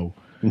 20.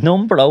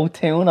 Number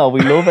 2, we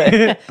love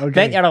it. Okay.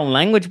 Get your own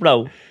language,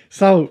 bro.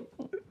 So,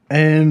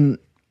 heading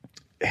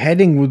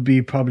would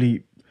be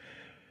probably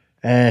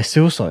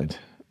suicide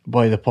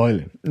by the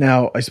pilot.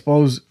 Now, I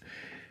suppose,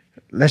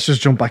 let's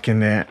just jump back in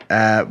there.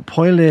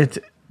 Pilot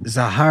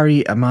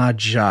Zahari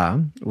Ahmad Shah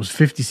was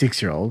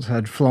 56-year-old,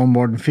 had flown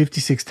more than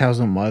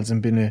 56,000 miles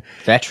and been a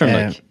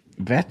Veteran,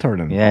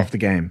 veteran Yeah. of the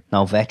game.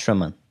 No, veteran,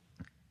 man.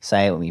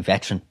 Say it with me,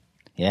 veteran.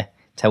 Yeah,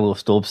 that's how Will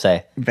Stubbs say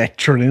it.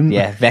 Veteran?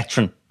 Yeah,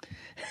 veteran.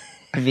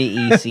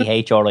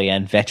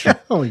 VECHRIN, veteran.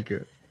 Oh my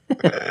god.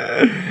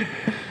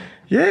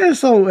 Yeah,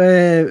 so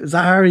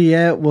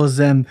Zahari was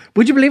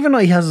would you believe it or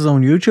not, he has his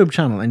own YouTube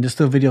channel and there's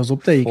still videos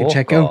up there you can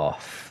check out.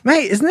 Off.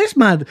 Mate, isn't this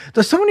mad?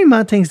 There's so many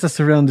mad things that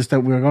surround this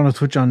that we're going to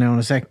touch on now in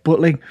a sec. But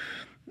like,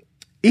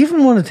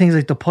 even one of the things,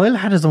 like the pilot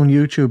had his own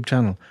YouTube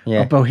channel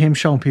about him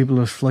showing people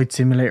his flight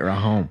simulator at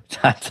home.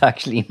 That's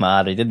actually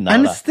mad. I didn't know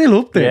And that. it's still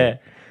up there. Yeah.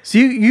 So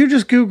you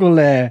just Google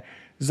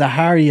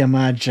Zahari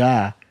Ahmad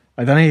Shah.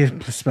 I don't know how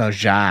you spell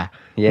Shah.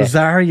 Yeah.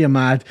 Zahari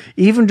Ahmad,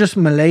 even just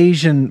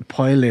Malaysian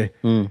pilot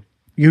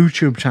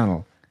YouTube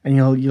channel. And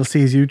you'll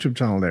see his YouTube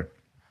channel there.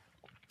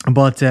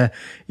 But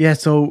yeah,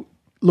 so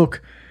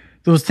look,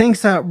 there was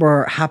things that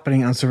were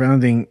happening and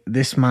surrounding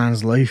this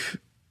man's life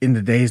in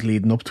the days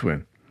leading up to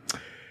him.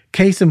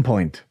 Case in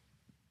point,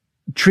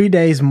 3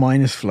 days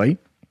minus flight.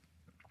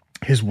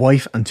 His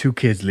wife and 2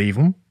 kids leave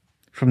him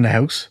from the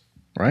house,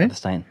 right?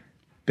 Understand.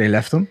 They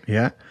left him,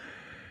 yeah.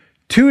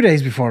 2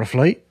 days before the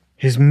flight,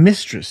 his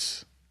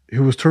mistress,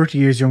 who was 30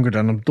 years younger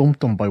than him,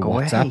 dumped him by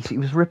WhatsApp. Away. He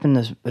was ripping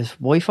his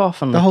wife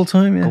off and The whole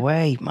time, yeah.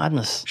 Away,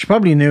 madness. She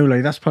probably knew,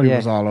 like, that's probably Yeah.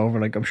 was all over.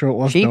 Like, I'm sure it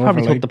wasn't She over,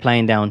 probably like, took the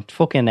plane down.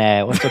 Fucking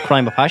what's the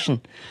crime of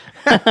passion?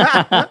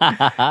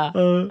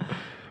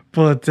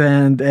 But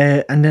and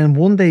then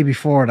one day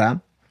before that,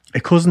 a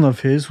cousin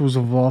of his who was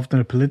involved in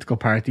a political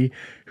party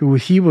who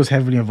he was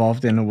heavily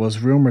involved in and was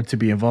rumoured to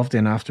be involved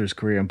in after his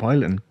career in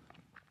piloting,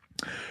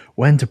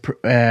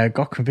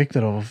 got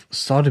convicted of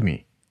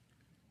sodomy.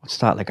 What's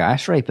that, like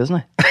arse rape, isn't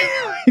it?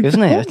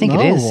 Isn't it? I think it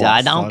know is. what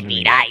I don't sodomy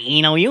be that.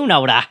 You know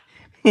that.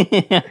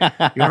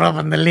 You're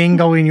having the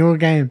lingo in your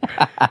game.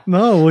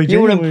 No,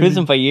 You were in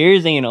prison for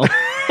years, you know.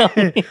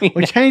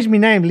 I changed my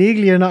name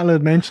legally. You're not allowed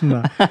to mention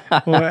that.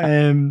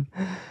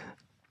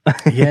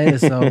 But, yeah,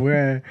 so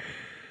we're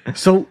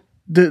so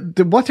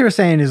the what they're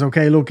saying is,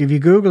 okay, look, if you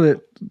Google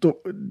it,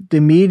 the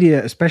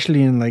media,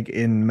 especially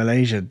in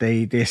Malaysia,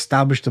 they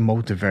established the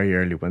motive very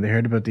early when they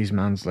heard about these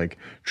man's like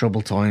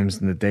troubled times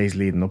in the days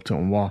leading up to it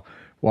and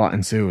what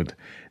ensued.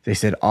 They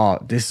said, oh,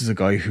 this is a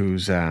guy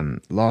who's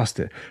lost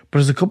it. But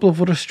there's a couple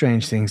of other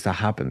strange things that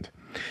happened.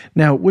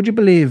 Now, would you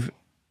believe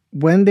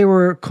when they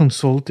were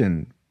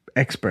consulting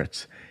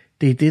experts,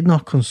 they did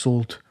not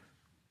consult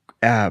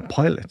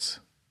pilots?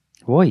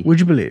 Why? Would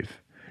you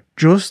believe?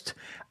 Just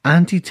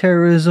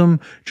anti-terrorism,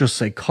 just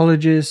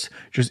psychologists,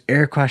 just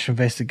air crash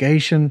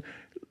investigation,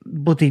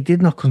 but they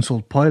did not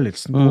consult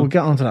pilots. We'll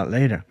get onto that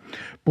later.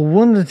 But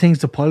one of the things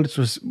the pilots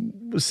was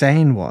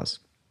saying was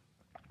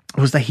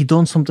that he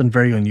done something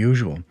very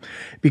unusual,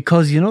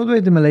 because you know the way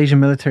the Malaysian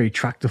military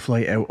tracked the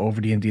flight out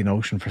over the Indian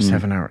Ocean for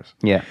 7 hours.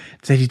 Yeah.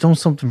 Said he done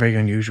something very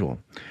unusual.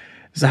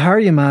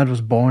 Zahari Ahmad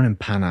was born in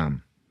Pan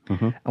Am,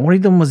 and what he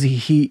done was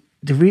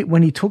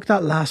when he took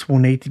that last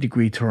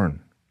 180-degree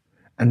turn,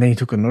 and then he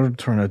took another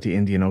turn out the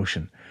Indian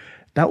Ocean,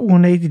 that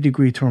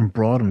 180-degree turn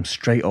brought him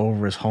straight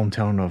over his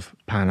hometown of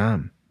Pan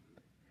Am.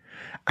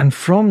 And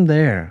from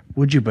there,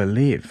 would you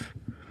believe,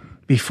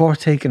 before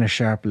taking a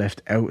sharp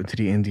left out into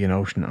the Indian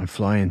Ocean and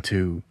flying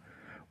to,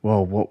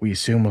 well, what we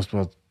assume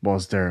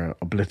was their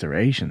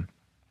obliteration,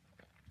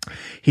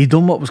 he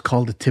done what was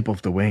called the tip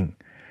of the wing.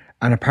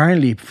 And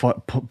apparently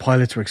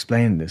pilots were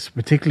explaining this,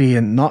 particularly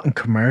not in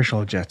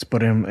commercial jets,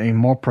 but in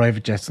more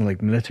private jets and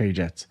like military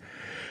jets.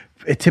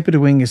 A tip of the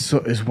wing is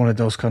one of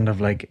those kind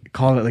of like,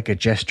 call it like a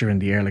gesture in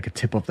the air, like a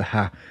tip of the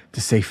hat to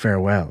say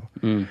farewell.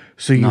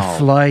 So you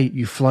fly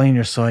on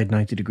your side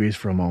 90 degrees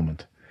for a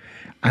moment.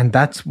 And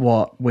that's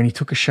when he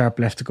took a sharp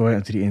left to go out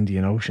into the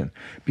Indian Ocean.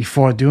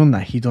 Before doing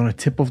that, he done a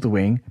tip of the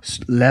wing,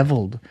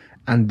 leveled,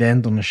 and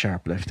then done a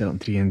sharp left out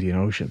into the Indian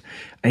Ocean.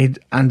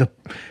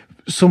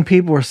 Some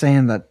people were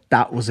saying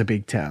that was a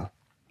big tell,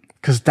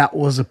 because that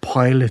was a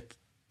pilot.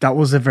 That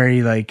was a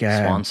very like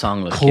Swan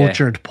song, like,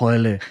 cultured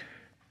pilot.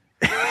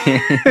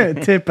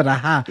 Tip of the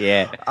hat.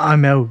 Yeah.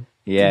 I'm out.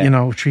 Yeah.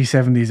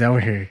 370s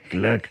out here.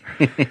 Look.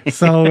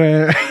 So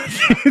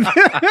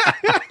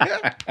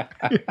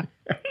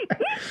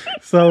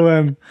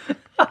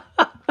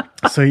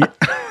so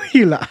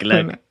you laugh.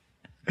 Look.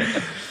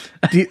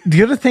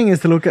 The other thing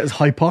is to look at is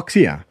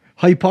hypoxia.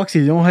 Hypoxia,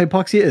 you know what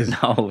hypoxia is?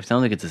 No, it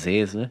sounds like it's a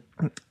disease, isn't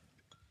it?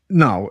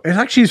 No, it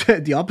actually is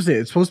the opposite.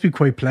 It's supposed to be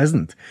quite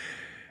pleasant.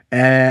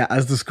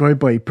 As described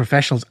by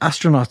professionals,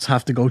 astronauts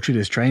have to go through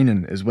this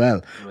training as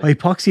well. Right.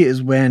 Hypoxia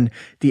is when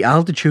the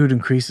altitude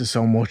increases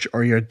so much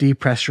or you're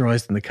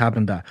depressurized in the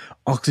cabin that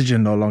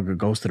oxygen no longer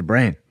goes to the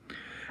brain.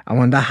 And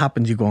when that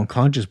happens, you go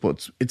unconscious,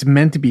 but it's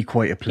meant to be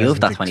quite a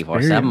pleasant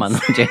experience. You have that 24/7, man,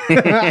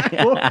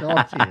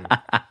 don't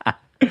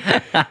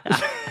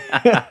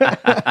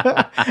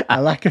you?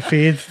 A lack of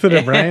feed to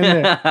the brain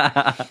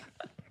there.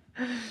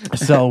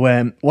 So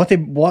what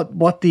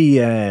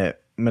the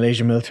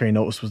Malaysian military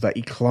noticed was that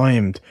he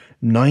climbed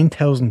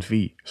 8,000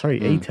 feet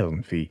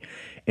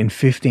in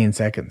 15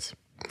 seconds.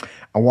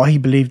 And what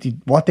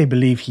they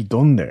believed he'd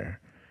done there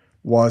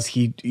was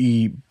he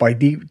by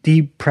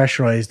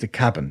depressurized the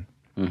cabin.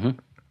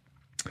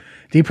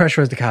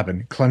 Depressurized the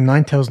cabin, climbed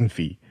 9,000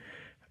 feet,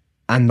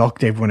 and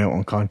knocked everyone out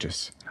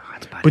unconscious.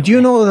 But do you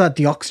know that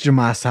the oxygen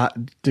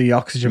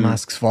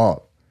masks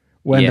fall?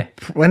 When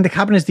the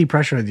cabin is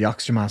depressurized, the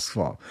oxygen masks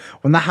fall.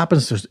 When that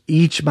happens,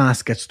 each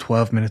mask gets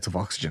 12 minutes of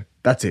oxygen.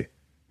 That's it.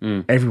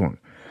 Everyone.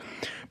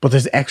 But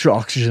there's extra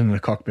oxygen in the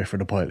cockpit for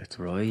the pilot.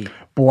 Right.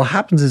 But what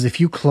happens is if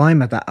you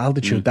climb at that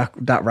altitude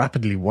that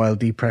rapidly while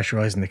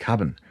depressurizing the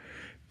cabin,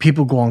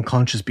 people go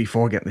unconscious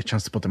before getting the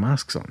chance to put the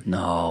masks on.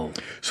 No.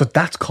 So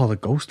that's called a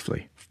ghost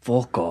flight.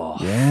 Fuck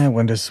off. Yeah,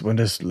 when there's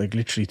like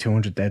literally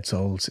 200 dead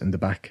souls in the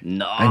back.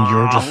 No. And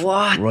you're just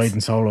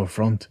riding solo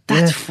front.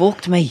 That's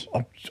fucked me.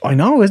 Oh, I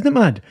know, isn't it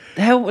mad?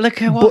 How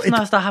often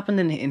has that happened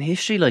in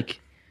history? Like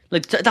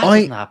that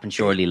doesn't happen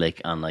surely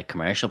like on like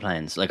commercial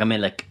planes. Like I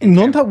mean like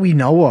none that we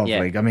know of. Yeah.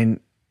 Like I mean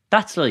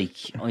that's like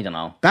I don't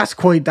know. That's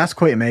quite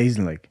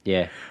amazing, like.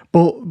 Yeah.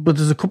 But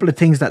there's a couple of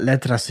things that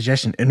led to that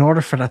suggestion. In order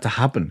for that to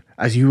happen,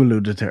 as you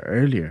alluded to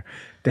earlier,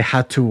 they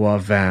had to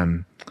have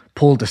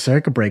pulled the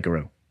circuit breaker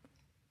out,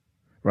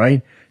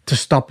 right, to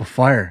stop a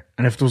fire.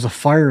 And if there was a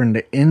fire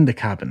in the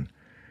cabin,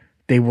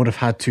 they would have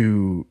had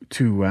to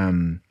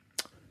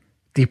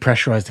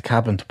depressurize the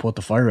cabin to put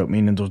the fire out,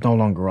 meaning there was no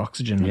longer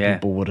oxygen and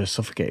people would have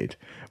suffocated.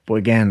 But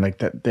again, like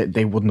that,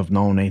 they wouldn't have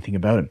known anything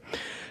about it.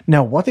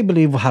 Now, what they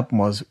believe what happened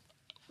was,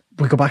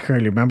 we go back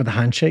earlier, remember the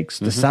handshakes?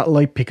 The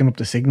satellite picking up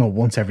the signal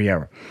once every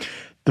hour.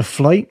 The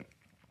flight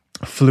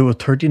flew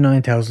at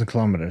 39,000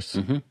 kilometers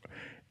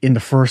in the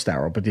first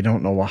hour, but they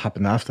don't know what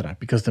happened after that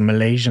because the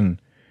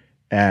Malaysian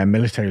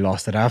military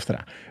lost it after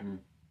that.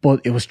 But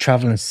it was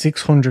traveling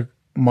 600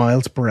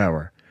 miles per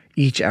hour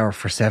each hour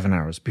for 7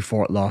 hours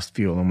before it lost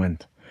fuel and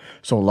went.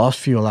 So it lost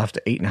fuel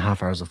after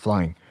 8.5 hours of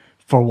flying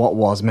for what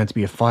was meant to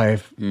be a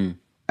 5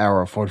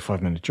 hour,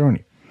 45-minute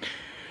journey.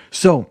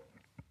 So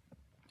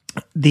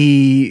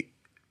there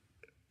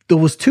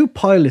was two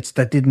pilots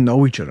that didn't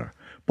know each other,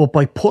 but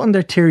by putting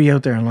their theory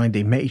out there online,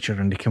 they met each other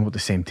and they came up with the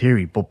same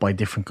theory, but by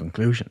different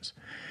conclusions.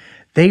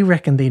 They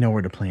reckon they know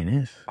where the plane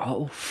is.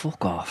 Oh,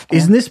 fuck off.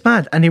 Isn't this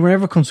bad? And they were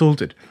never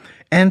consulted.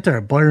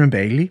 Enter Byron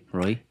Bailey.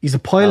 Right. He's a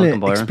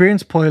pilot,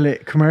 experienced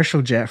pilot,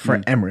 commercial jet for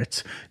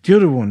Emirates. The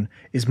other one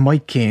is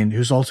Mike Keane,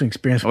 who's also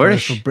experienced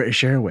pilot for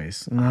British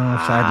Airways. No,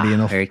 sadly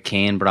enough. Eric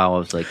Keane, bro, I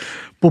was like...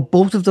 But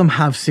both of them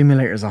have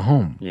simulators at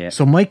home. Yeah.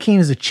 So Mike Keane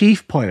is a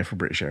chief pilot for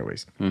British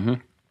Airways.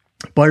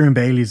 Byron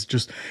Bailey is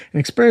just an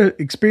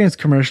experienced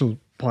commercial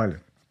pilot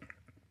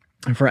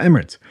for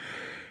Emirates.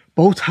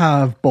 Both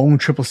have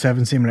Boeing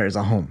 777 simulators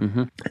at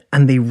home.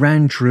 And they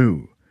ran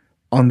through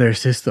on their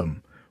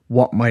system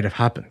what might have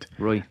happened.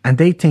 Right. And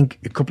they think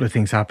a couple of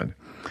things happened.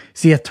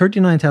 See, at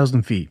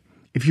 39,000 feet,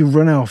 if you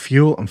run out of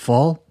fuel and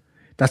fall,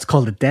 that's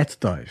called a death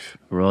dive.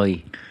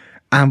 Right.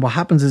 And what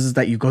happens is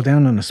that you go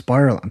down in a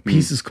spiral and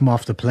pieces come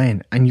off the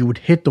plane and you would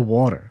hit the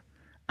water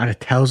at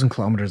 1,000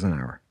 kilometers an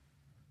hour,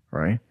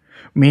 right?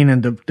 Meaning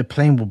the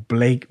plane will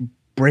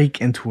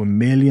break into a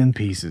million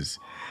pieces.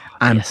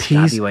 And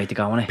way to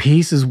go,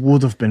 pieces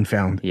would have been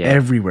found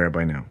everywhere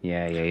by now.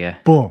 Yeah.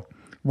 But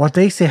what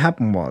they say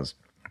happened was,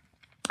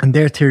 and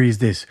their theory is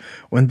this,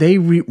 when they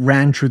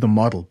ran through the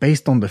model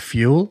based on the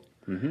fuel,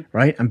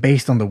 right, and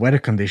based on the weather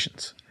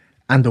conditions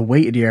and the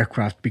weight of the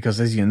aircraft,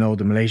 because as you know,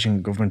 the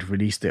Malaysian government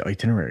released the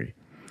itinerary,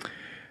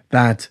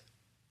 that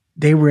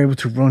they were able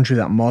to run through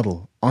that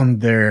model on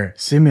their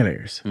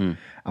simulators.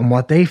 And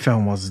what they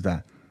found was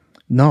that,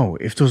 no,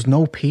 if there's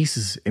no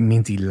pieces, it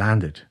means he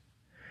landed.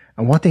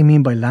 And what they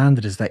mean by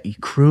landed is that he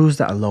cruised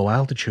at a low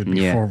altitude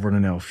before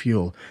running out of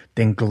fuel,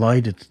 then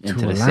glided into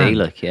to a the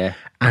land, sea,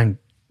 and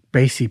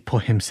basically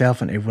put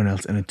himself and everyone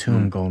else in a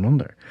tomb going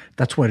under.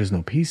 That's why there's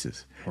no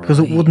pieces, because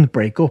it wouldn't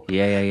break up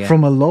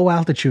from a low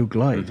altitude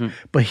glide.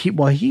 But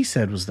what he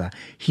said was that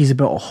he's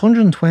about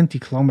 120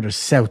 kilometers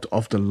south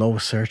of the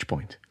lowest search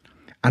point,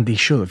 and they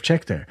should have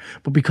checked there.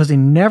 But because they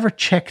never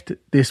checked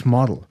this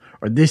model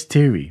or this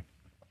theory,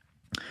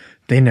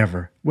 they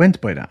never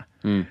went by that.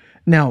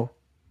 Now,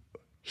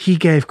 he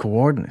gave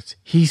coordinates.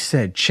 He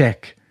said,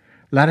 check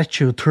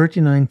latitude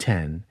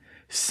 3910,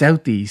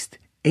 southeast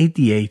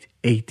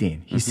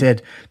 8818. He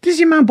said, this is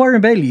your man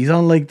Byron Bailey. He's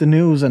on like the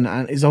news and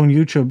his own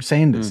YouTube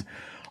saying this.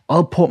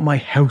 I'll put my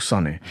house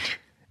on it.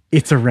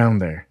 It's around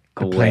there.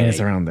 The plane is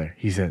around there.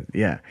 He said,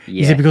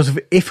 He said, because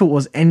if it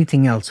was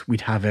anything else,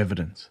 we'd have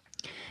evidence.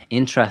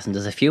 interesting.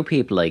 There's a few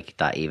people like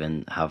that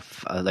even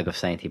have, like I was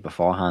saying to you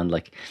beforehand,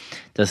 like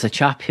there's a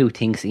chap who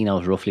thinks he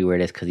knows roughly where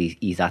it is because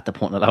he's at the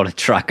putting a lot of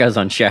trackers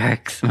on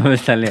sharks. I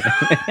was telling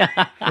you.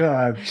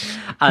 God.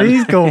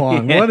 Please go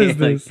on. What is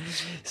this?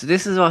 So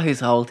this is what his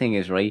whole thing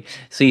is, right?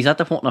 So he's at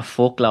the putting a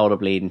fuckload of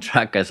bleeding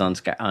trackers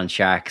on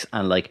sharks,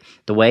 and like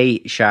the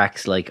way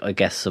sharks, like I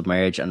guess,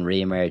 submerge and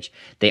re-emerge,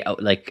 they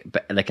like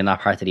in that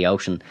part of the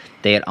ocean,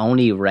 they had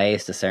only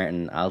raised a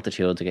certain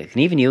altitude to get. Can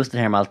you even use the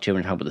term altitude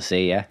on top of the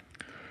sea? Yeah.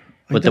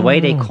 But the way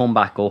they come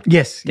back up,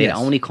 they'd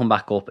only come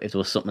back up if there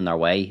was something in their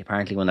way,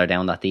 apparently, when they're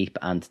down that deep.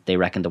 And they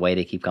reckon the way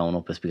they keep going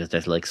up is because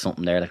there's like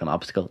something there, like an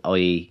obstacle,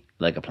 i.e.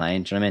 like a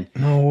plane. Do you know what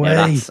I mean? No way.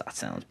 That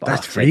sounds boss.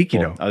 That's freaky,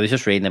 though. I was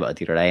just reading about it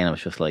the other day and I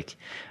was just like,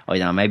 oh, you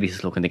know, maybe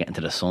he's looking to get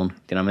into the sun. Do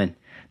you know what I mean?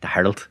 The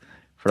Herald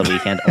for the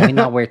weekend. Oh, I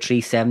know where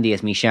 370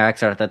 is. Me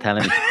sharks are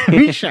telling me.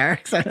 Me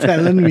sharks are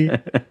telling me.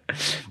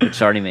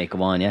 Sorry, mate.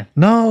 Go on, yeah.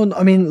 No,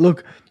 I mean,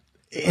 look,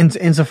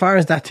 insofar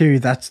as that theory,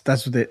 that's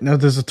what it. Now,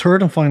 there's a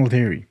third and final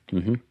theory.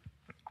 Mm-hmm.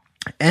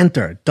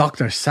 Enter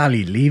Dr.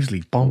 Sally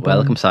Leavesley.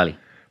 Welcome, Sally.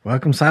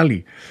 Welcome,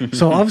 Sally.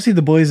 So obviously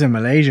the boys in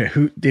Malaysia,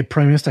 the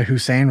Prime Minister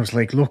Hussein was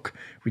like, look,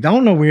 we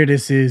don't know where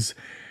this is.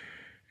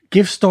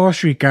 Give Store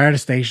Street Garda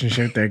Station a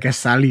shout there. Get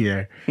Sally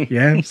there.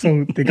 Yeah.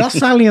 So they got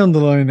Sally on the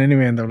line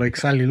anyway, and they're like,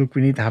 Sally, look,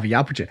 we need to have a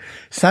yap with you.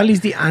 Sally's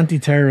the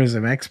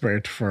anti-terrorism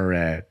expert for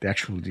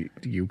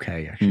the UK,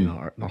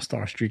 actually, not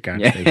Store Street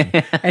Garda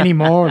Station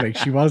anymore. Like,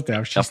 she was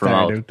there. She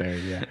started out there,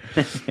 yeah.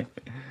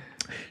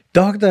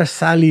 Dr.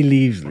 Sally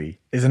Leavesley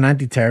is an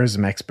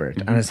anti-terrorism expert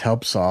and has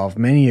helped solve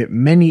many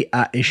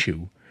a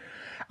issue.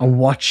 And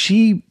what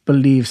she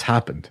believes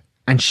happened,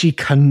 and she's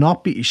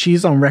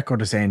on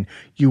record as saying,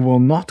 you will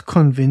not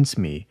convince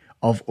me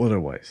of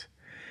otherwise.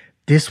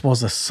 This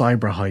was a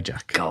cyber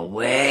hijack. Go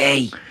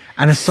away.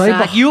 And a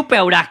cyber... You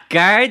about that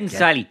garden,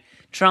 Sally.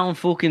 Throwing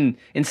fucking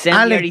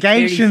incendiary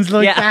allegations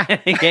theories. like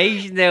that.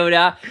 Allegations out of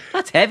that.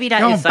 That's heavy, that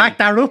Don't is, Sally. back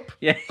that up.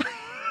 Yeah.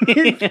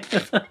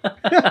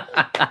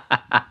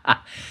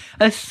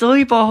 A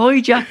cyber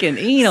hijacking,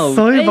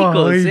 Cyber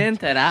goes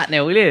into that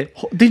now, will you?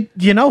 Did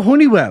you know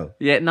Honeywell?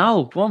 Yeah,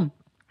 no, go on.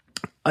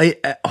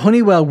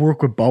 Honeywell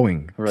work with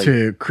Boeing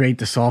to create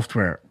the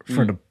software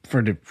for the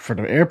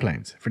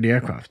airplanes, for the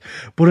aircraft.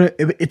 But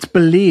it's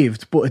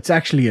believed, but it's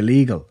actually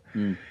illegal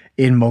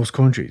in most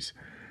countries.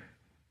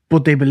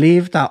 But they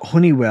believe that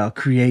Honeywell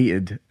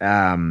created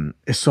a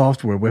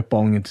software with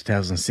Boeing in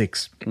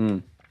 2006,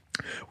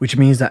 which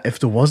means that if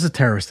there was a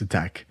terrorist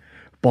attack,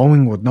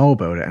 Boeing would know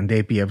about it and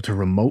they'd be able to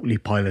remotely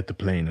pilot the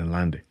plane and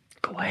land it.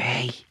 Go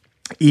away.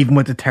 Even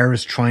with the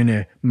terrorists trying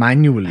to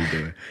manually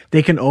do it,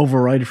 they can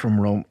override it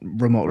from remote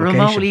location.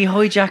 Remotely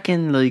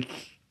hijacking, like,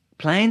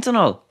 planes and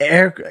all?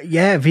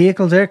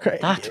 Vehicles,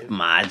 aircraft. That's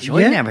mad.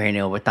 I never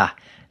knew about that.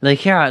 Like,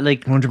 here,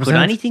 like, 100%. Could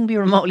anything be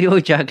remotely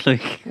hijacked?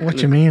 Like, what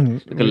do you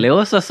mean? Like a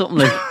Lewis or something,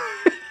 like...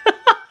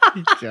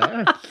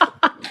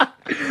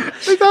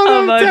 I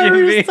don't know if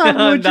terrorists have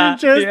much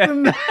interest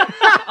in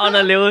that. On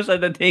a Lewis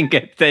and the thing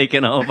gets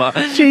taken over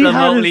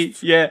remotely.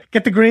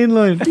 Get the green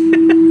line.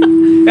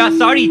 Yeah,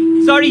 sorry,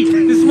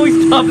 this is my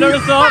stop, let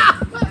us off.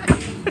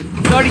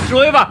 Sorry,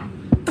 driver.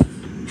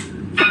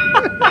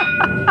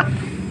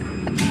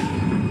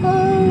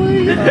 Oh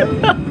my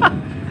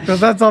God. Because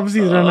that's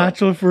obviously their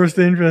natural first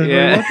interest.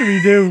 Yeah. Like, what do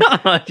we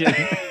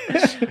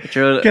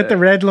do? Get the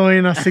red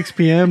line at 6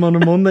 p.m. on a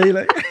Monday,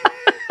 like.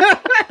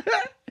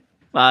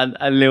 Man,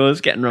 and Lewis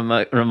getting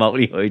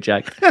remotely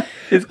hijacked.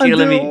 It's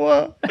killing me.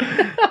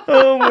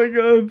 Oh my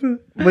God.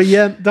 But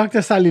yeah,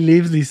 Dr. Sally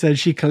Leavesley said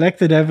she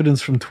collected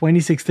evidence from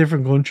 26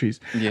 different countries.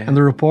 Yeah. And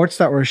the reports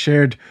that were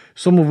shared,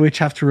 some of which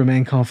have to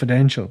remain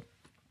confidential.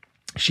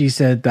 She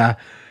said that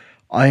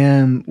my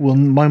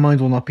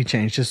mind will not be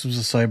changed. This was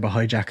a cyber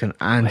hijacking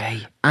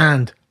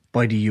and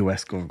by the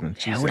US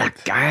government. Out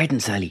that garden,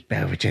 Sally.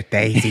 Bear with your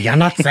daisy. You're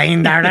not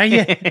saying that, are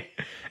you?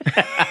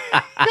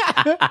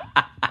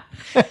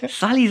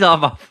 Sally's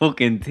off a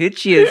fucking tit.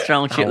 She is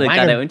throwing shit like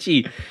that out, isn't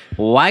she?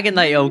 Wagging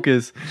that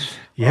yokas.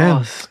 Yeah.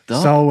 Oh,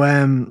 stop. So,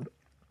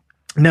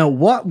 now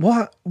what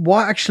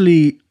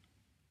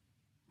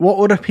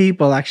other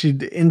people actually,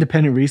 the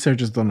independent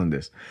research has done on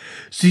this?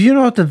 So you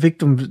know what the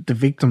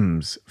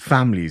victims'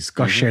 families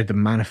got shared the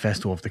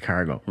manifesto of the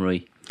cargo,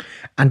 right?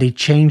 And they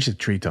changed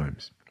it 3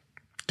 times.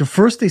 The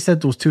first they said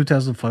there was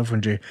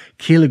 2,500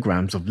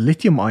 kilograms of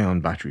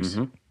lithium-ion batteries.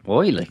 Mm-hmm.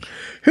 Boy, like,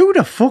 who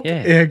the fuck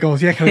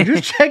goes, can I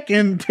just check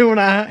in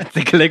 2.5?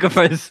 The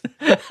calligraphers.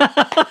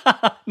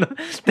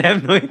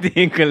 Them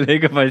 19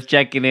 calligraphers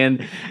checking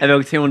in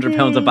about 200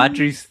 pounds of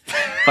batteries.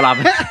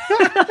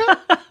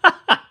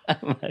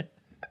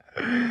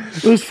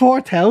 It was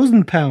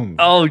 4,000 pounds.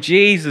 Oh,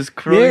 Jesus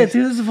Christ.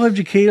 Yeah,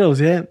 2,500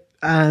 kilos, yeah.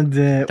 And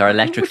they're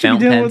electric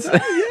fountain pens.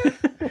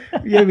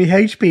 Yeah, my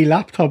HP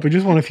laptop, I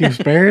just want a few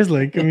spares.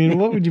 Like, I mean,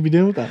 what would you be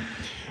doing with that?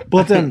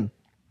 But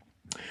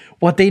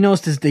what they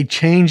noticed is they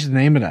changed the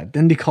name of that.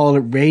 Then they call it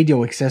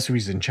radio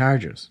accessories and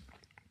chargers.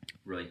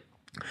 Right.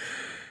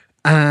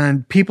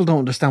 And people don't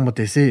understand what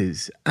this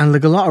is. And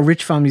like a lot of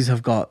rich families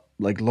have got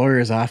like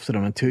lawyers after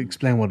them and to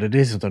explain what it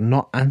is, and they're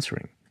not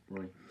answering.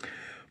 Right.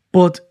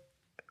 But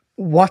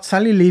what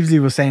Sally Leavesley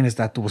was saying is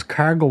that there was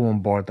cargo on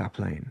board that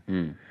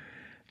plane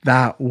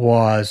that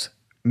was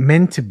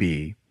meant to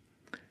be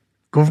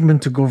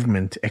government to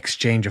government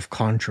exchange of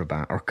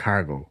contraband or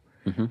cargo,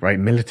 right?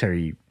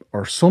 Military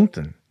or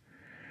something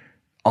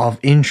of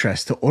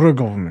interest to other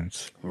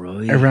governments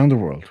around the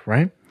world,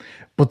 right?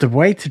 But the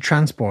way to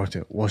transport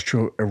it was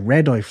through a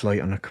red-eye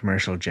flight on a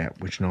commercial jet,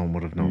 which no one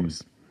would have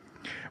noticed.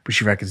 But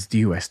she reckons the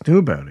US knew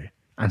about it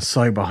and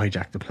cyber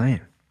hijacked the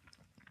plane.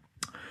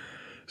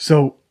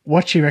 So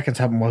what she reckons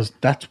happened was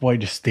that's why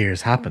the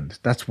steers happened.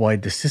 That's why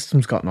the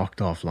systems got knocked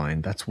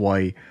offline. That's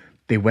why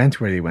they went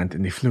where they went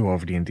and they flew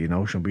over the Indian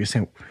Ocean. But you're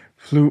saying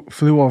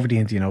flew over the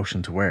Indian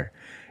Ocean to where?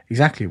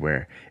 Exactly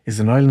where is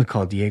an island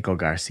called Diego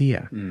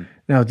Garcia.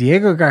 Now,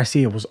 Diego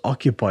Garcia was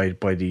occupied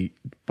by the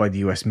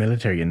US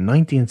military in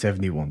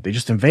 1971. They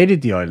just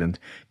invaded the island,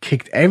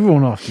 kicked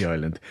everyone off the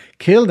island,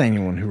 killed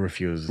anyone who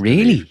refused.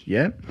 Really?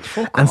 Yeah.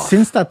 And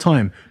since that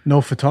time,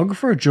 no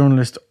photographer,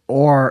 journalist,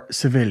 or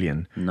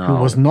civilian who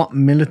was not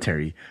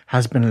military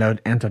has been allowed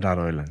to enter that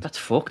island. That's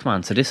fucked,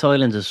 man. So this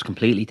island is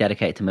completely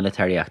dedicated to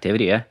military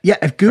activity, yeah? Yeah,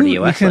 if Google, the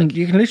US,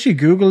 you can literally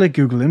Google it,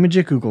 Google image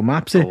it, Google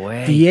Maps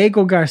it.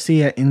 Diego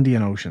Garcia,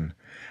 Indian Ocean.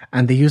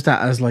 And they use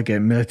that as like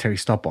a military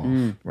stop-off,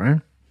 right?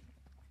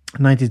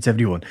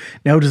 1971.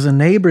 Now, there's a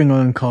neighbouring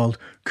island called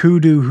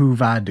Kudu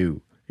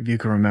Huvadu, if you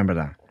can remember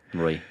that.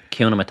 Right.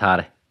 Kuna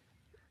Matata.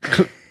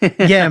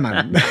 Yeah,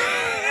 man.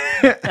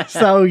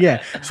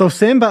 So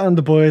Simba and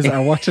the boys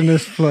are watching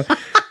this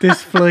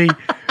flight.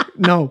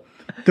 No,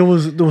 there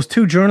was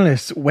two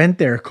journalists went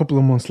there a couple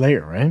of months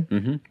later, right?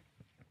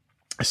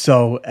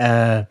 So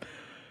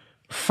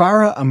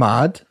Farah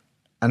Ahmad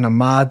and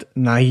Ahmad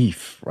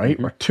Naif, right,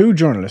 were two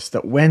journalists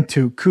that went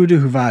to Kudu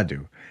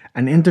Huvadu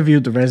and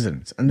interviewed the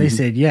residents. And they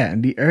said, yeah,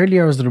 in the early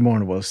hours of the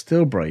morning while it was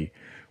still bright,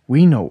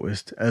 we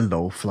noticed a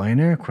low-flying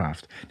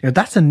aircraft. Now,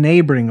 that's a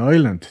neighbouring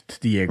island to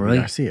Diego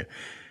Garcia.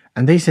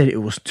 And they said it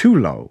was too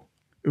low.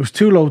 It was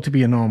too low to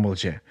be a normal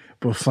jet,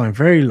 but it was flying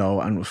very low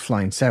and was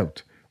flying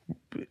south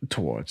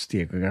towards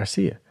Diego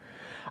Garcia.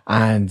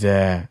 And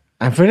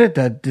for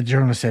that, the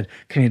journalist said,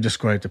 can you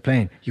describe the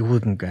plane? You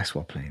wouldn't guess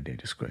what plane they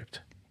described.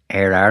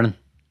 Air Ireland.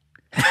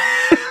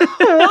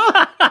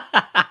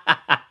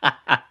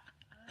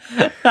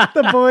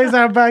 The boys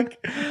are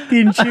back. The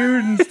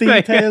insurance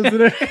details.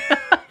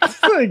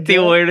 The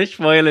Irish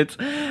pilots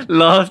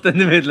lost in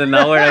the middle of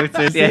nowhere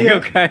outside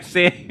Diego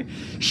Garcia.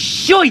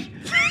 Shite!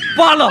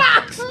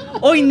 Bollocks!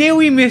 I knew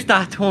we missed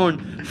that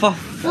turn. For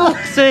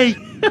fuck's sake.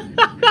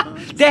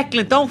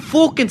 Declan, don't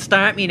fucking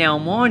start me now,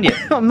 I'm on you.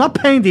 I'm not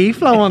paying the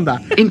E-flow on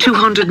that. In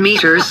 200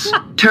 metres,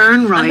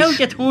 turn right. I know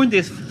you turned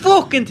this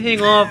fucking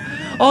thing off.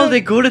 All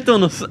they good at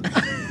done us.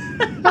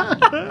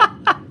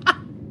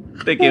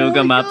 The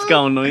Google Maps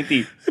going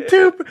 90.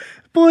 Two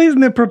boys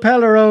in the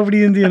propeller over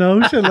the Indian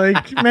Ocean,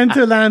 like meant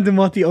to land in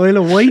what, the Isle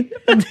of Wight?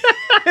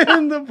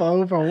 In the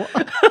boat or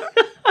what?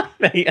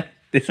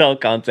 This whole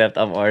concept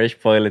of Irish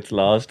pilots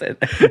lost in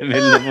the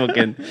middle of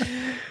fucking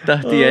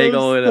that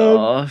Diego Island.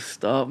 Oh,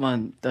 stop,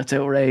 man. That's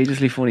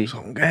outrageously funny.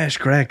 Some gosh,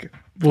 Craig.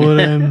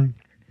 But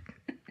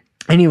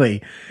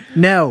anyway,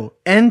 now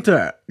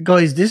enter,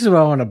 guys. This is where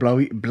I want to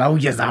blow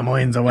your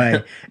minds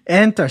away.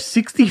 Enter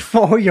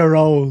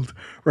 64-year-old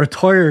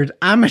retired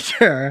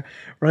amateur,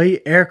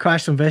 right, air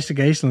crash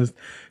investigationist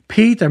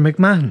Peter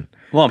McMahon.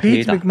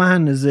 Peter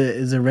McMahon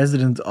is a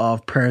resident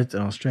of Perth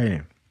in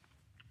Australia.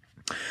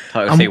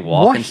 I thought you were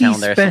walking down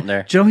there, something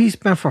there. Do you know he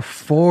spent for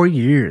 4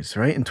 years,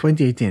 right, in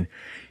 2018,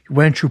 he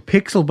went through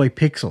pixel by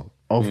pixel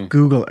of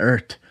Google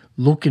Earth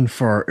looking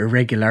for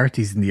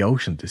irregularities in the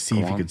ocean to see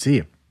if he could see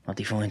it. What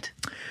did he find?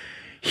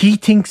 He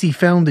thinks he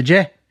found the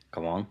jet.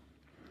 Come on.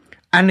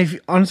 And if,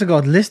 honest to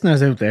God,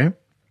 listeners out there,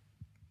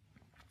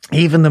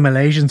 even the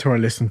Malaysians who are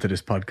listening to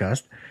this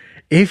podcast,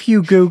 if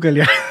you Google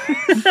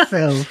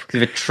yourself... Because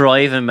of a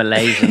thriving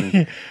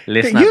Malaysian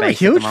listener. You have a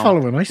huge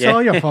following. I saw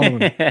your following.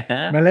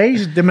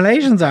 The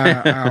Malaysians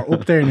are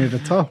up there near the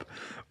top.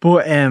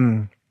 But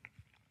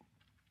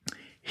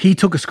he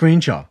took a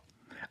screenshot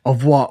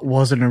of what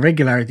was an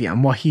irregularity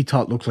and what he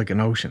thought looked like an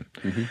ocean.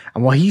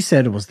 And what he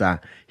said was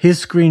that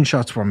his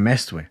screenshots were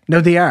messed with. Now,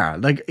 they are.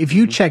 Like, if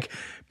you check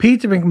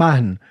Peter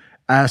McMahon,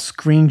 a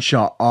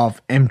screenshot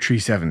of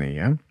M370,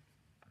 yeah?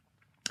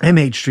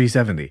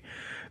 MH370.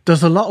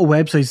 There's a lot of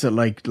websites that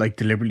like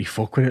deliberately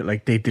fuck with it,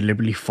 like they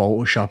deliberately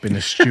Photoshop in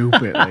a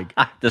stupid like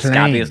the plane.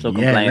 scabbiest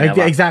looking plane like,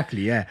 ever.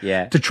 exactly,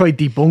 yeah, to try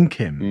debunk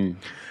him.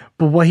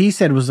 But what he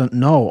said was that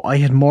no, I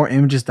had more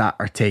images that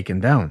are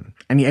taken down,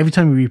 and every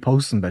time he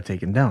reposts them, they're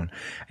taken down.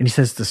 And he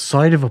says the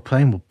side of a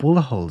plane with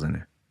bullet holes in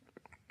it,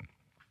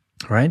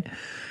 right?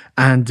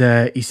 And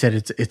he said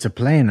it's a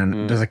plane,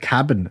 and there's a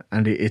cabin,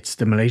 and it's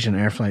the Malaysian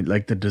Airflight,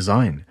 like the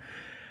design.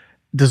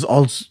 There's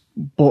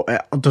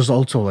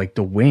also like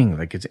the wing,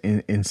 like it's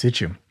in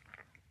situ.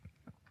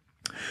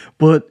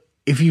 But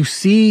if you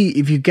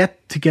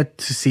get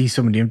to see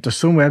some of the, there's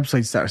some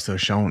websites that are still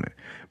showing it.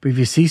 But if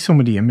you see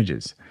some of the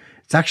images,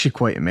 it's actually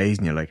quite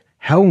amazing. You're like,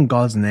 how in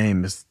God's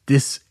name is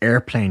this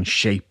airplane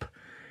shape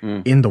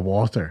in the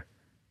water?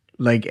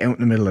 like out in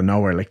the middle of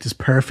nowhere, like this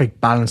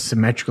perfect, balanced,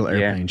 symmetrical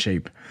airplane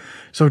shape.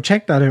 So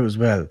check that out as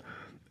well.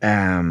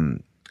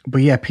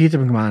 But yeah, Peter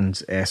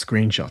McMahon's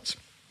screenshots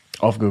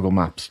of Google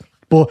Maps.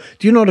 But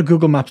do you know that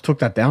Google Maps took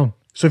that down?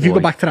 So if you go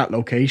back to that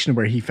location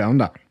where he found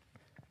that,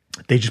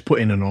 they just put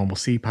in a normal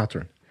C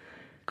pattern.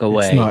 Go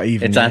away. It's not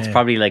even. That's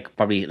probably like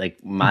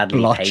madly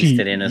blotchy.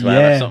 pasted in as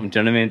well or something. Do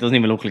you know what I mean? It doesn't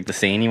even look like the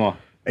sea anymore.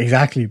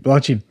 Exactly,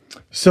 blotchy.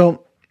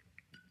 So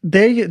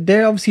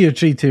there obviously are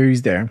 3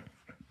 theories there.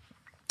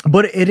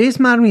 But it is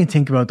mad when you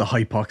think about the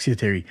hypoxia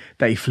theory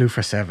that he flew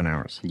for 7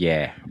 hours.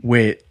 Yeah.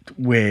 With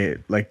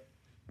like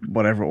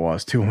whatever it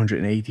was,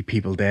 280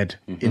 people dead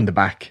in the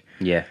back.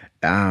 Yeah.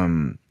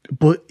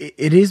 But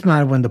it is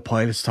mad when the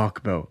pilots talk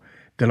about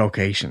the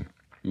location.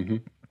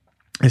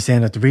 They're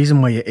saying that the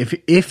reason why,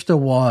 if there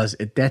was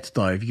a death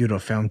dive, you'd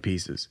have found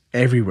pieces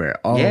everywhere,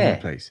 all over the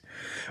place.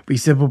 But he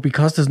said, but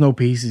because there's no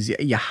pieces,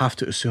 you have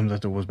to assume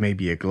that there was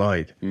maybe a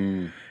glide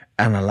and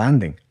a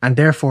landing. And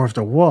therefore, if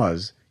there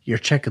was, you're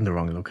checking the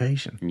wrong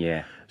location.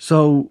 Yeah.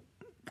 So,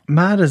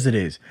 mad as it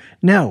is.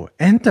 Now,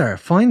 enter,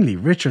 finally,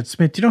 Richard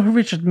Smith. Do you know who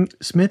Richard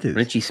Smith is?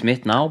 Richie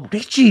Smith now.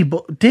 Dick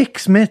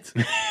Smith.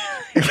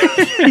 He's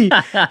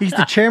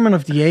the chairman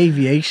of the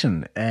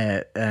Aviation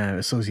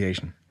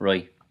Association.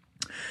 Right.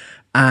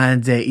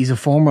 And he's a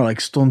former like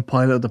stunt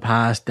pilot of the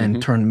past, then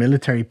turned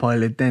military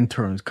pilot, then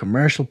turned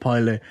commercial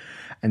pilot,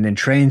 and then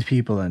trained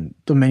people and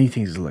done many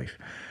things in his life.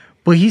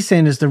 But he's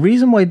saying is the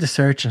reason why the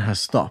searching has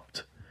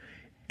stopped,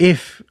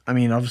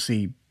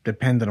 obviously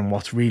depending on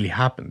what's really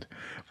happened,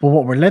 but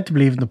what we're led to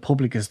believe in the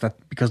public is that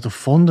because the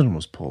funding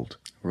was pulled.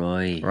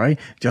 Right.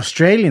 The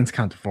Australians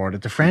can't afford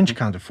it, the French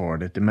can't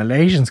afford it, the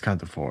Malaysians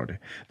can't afford it,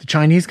 the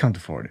Chinese can't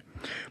afford it.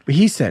 But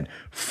he said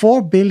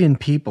 4 billion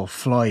people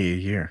fly a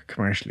year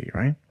commercially,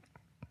 right?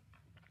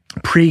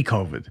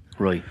 Pre-COVID.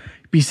 Right.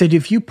 But he said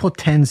if you put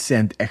 10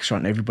 cent extra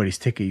on everybody's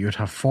ticket, you'd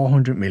have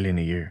 400 million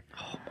a year.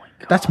 Oh my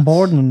God. That's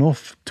more than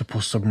enough to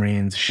put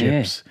submarines,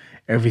 ships,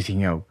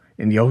 everything out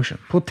in the ocean.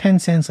 Put 10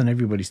 cents on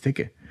everybody's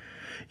ticket.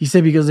 He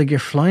said because like you're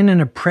flying in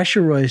a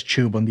pressurized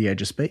tube on the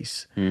edge of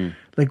space.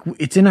 Like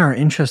it's in our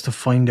interest to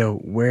find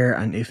out where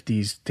and if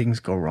these things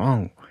go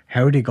wrong,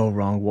 how they go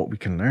wrong, what we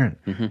can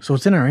learn. So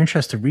it's in our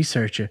interest to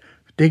research it,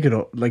 dig it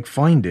up, like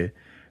find it,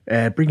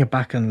 bring it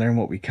back and learn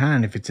what we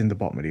can if it's in the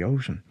bottom of the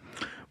ocean.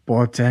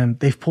 But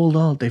they've pulled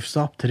all. They've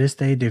stopped to this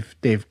day.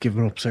 They've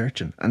given up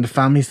searching, and the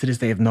families to this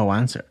day have no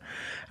answer.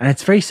 And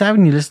it's very sad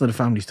when you listen to the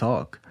families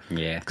talk.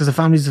 Yeah, because the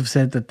families have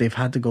said that they've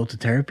had to go to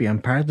therapy,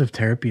 and part of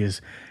therapy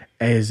is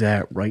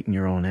writing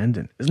your own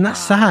ending. Isn't that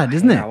sad?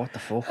 Isn't it? What the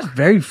fuck? That's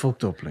very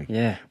fucked up. Like,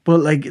 yeah.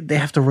 But like they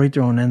have to write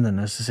their own ending,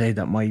 as to say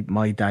that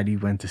my daddy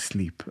went to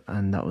sleep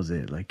and that was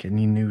it. Like, and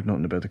he knew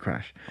nothing about the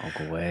crash. Oh,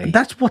 go away. And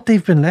that's what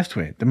they've been left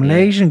with. The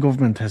Malaysian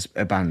government has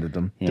abandoned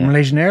them. The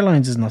Malaysian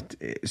Airlines is not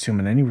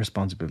assuming any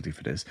responsibility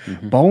for this.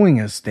 Boeing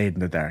has stayed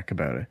in the dark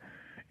about it.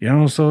 You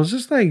know, so it's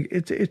just like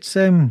it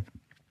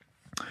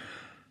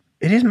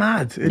is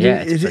mad.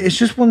 It's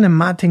just one of the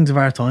mad things of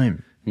our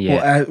time.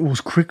 Yeah, but, it was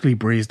quickly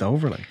breezed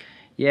over. Like,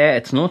 yeah,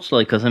 it's nuts.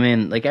 Like, because I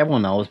mean, like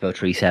everyone knows about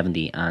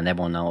 370, and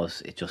everyone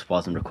knows it just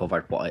wasn't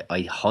recovered. But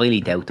I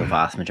highly doubt the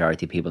vast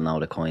majority of people know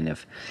the kind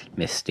of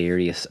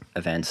mysterious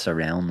events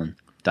surrounding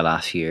the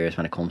last few years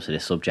when it comes to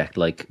this subject.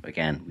 Like,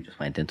 again, we just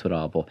went into it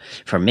all, but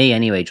for me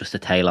anyway, just to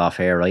tail off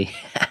here, right?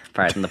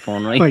 Pardon the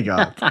pun, right? Oh my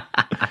God.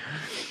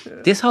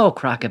 This whole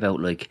crack about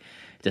like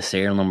the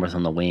serial numbers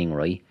on the wing,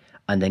 right?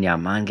 And then your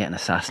man getting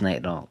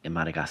assassinated all in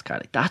Madagascar.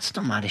 Like, that's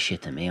the maddest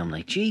shit to me. I'm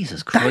like,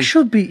 Jesus Christ. That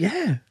should be,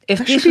 yeah. If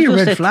that this should be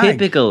was a just red a flag.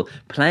 typical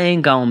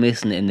plane going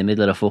missing in the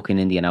middle of the fucking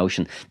Indian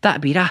Ocean,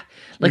 that'd be that.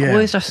 Like, Yeah.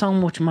 why is there so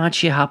much mad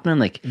shit happening?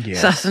 Like, Yes.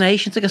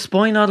 assassinations, like a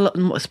spy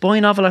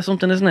novel or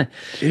something, isn't it?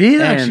 It is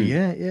actually,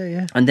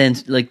 yeah. And then,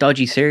 like,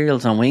 dodgy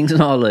serials on wings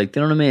and all, like, do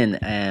you know what I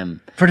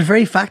mean? For the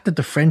very fact that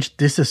the French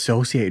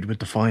disassociated with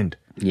the find.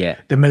 Yeah.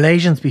 The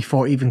Malaysians,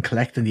 before even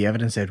collecting the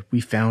evidence, said, we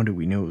found it,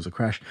 we knew it was a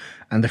crash.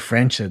 And the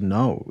French said,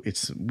 no,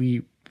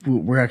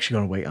 we're actually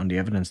going to wait on the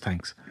evidence,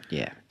 thanks.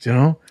 Yeah. Do you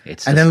know?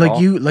 It's and the then,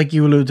 thought. like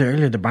you alluded to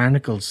earlier, the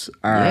barnacles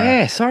are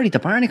Yeah, sorry, the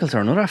barnacles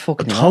are another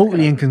fucking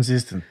totally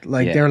inconsistent.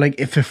 Like, Yeah. they're like,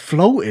 if it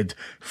floated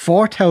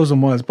 4,000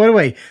 miles. By the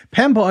way,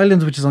 Pemba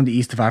Island, which is on the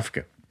east of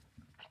Africa,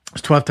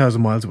 is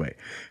 12,000 miles away.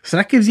 So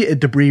that gives you a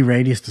debris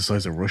radius the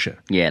size of Russia.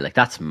 Yeah, like,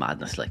 that's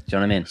madness, like, do you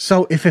know what I mean?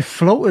 So if it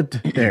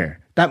floated there,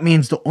 that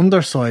means the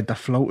underside that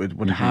floated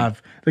would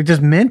have, like, there's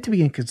meant to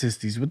be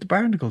inconsistencies with the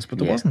barnacles, but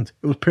there Yeah. wasn't.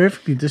 It was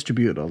perfectly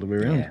distributed all the way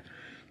around. Yeah.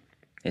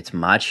 It's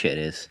mad shit,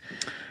 it is.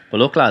 But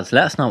look, lads,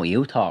 let us know what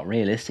you thought,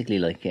 realistically.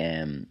 Like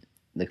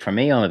for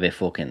me, I'm a bit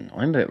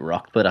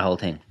rocked by the whole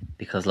thing.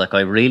 Because, like,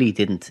 I really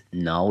didn't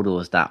know there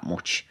was that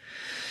much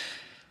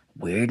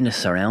weirdness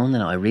surrounding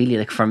it. I really,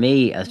 like, for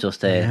me, as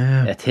just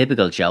a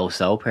typical Joe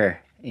Soap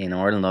here in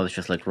Ireland, I was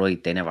just like,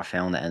 right, they never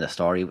found that in the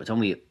story. But when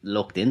we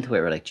looked into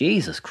it, we're like,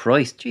 Jesus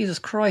Christ.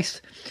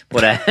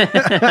 But,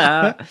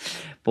 yeah,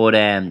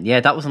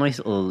 that was a nice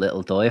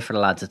little dive for the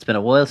lads. It's been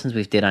a while since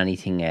we've did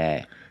anything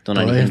done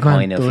anything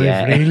kind of.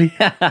 Really?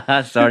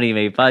 Sorry,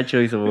 mate, bad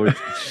choice of words.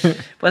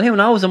 Well, who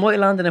knows? I might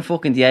land in a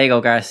fucking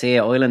Diego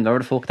Garcia Island, wherever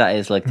the fuck that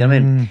is. Like, do you know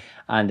what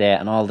I mean?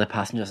 And all the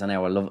passengers are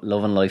now are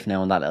loving life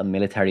now on that little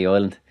military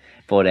island.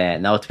 But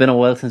no, it's been a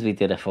while since we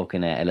did a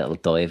fucking a little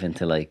dive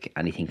into like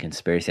anything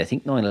conspiracy. I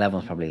think 9/11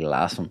 was probably the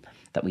last one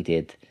that we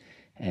did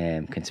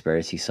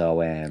conspiracy. So,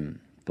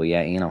 but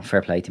yeah, you know,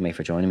 fair play to me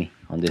for joining me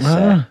on this.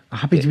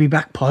 Happy to be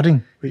back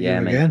podding with you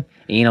again.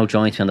 You know,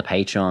 join me on the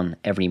Patreon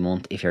every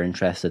month if you're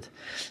interested.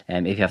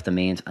 If you have the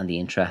means and the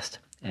interest.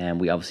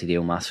 We obviously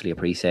do massively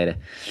appreciate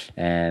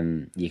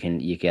it.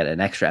 You get an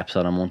extra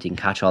episode a month. You can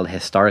catch all the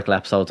historical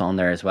episodes on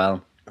there as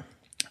well.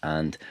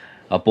 And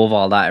above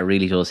all that, it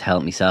really does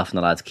help myself and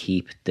the lads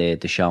keep the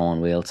show on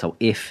wheels. So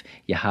if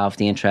you have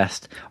the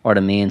interest or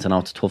the means, I know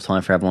it's a tough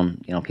time for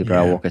everyone, you know, people are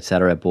at work,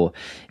 etc. But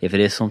if it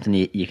is something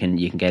you can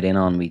get in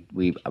on,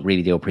 we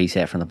really do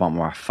appreciate it from the bottom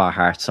of our fat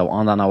hearts. So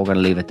on that note, we're going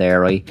to leave it there,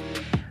 right?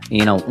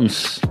 You know,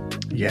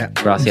 yeah.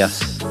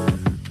 Gracias.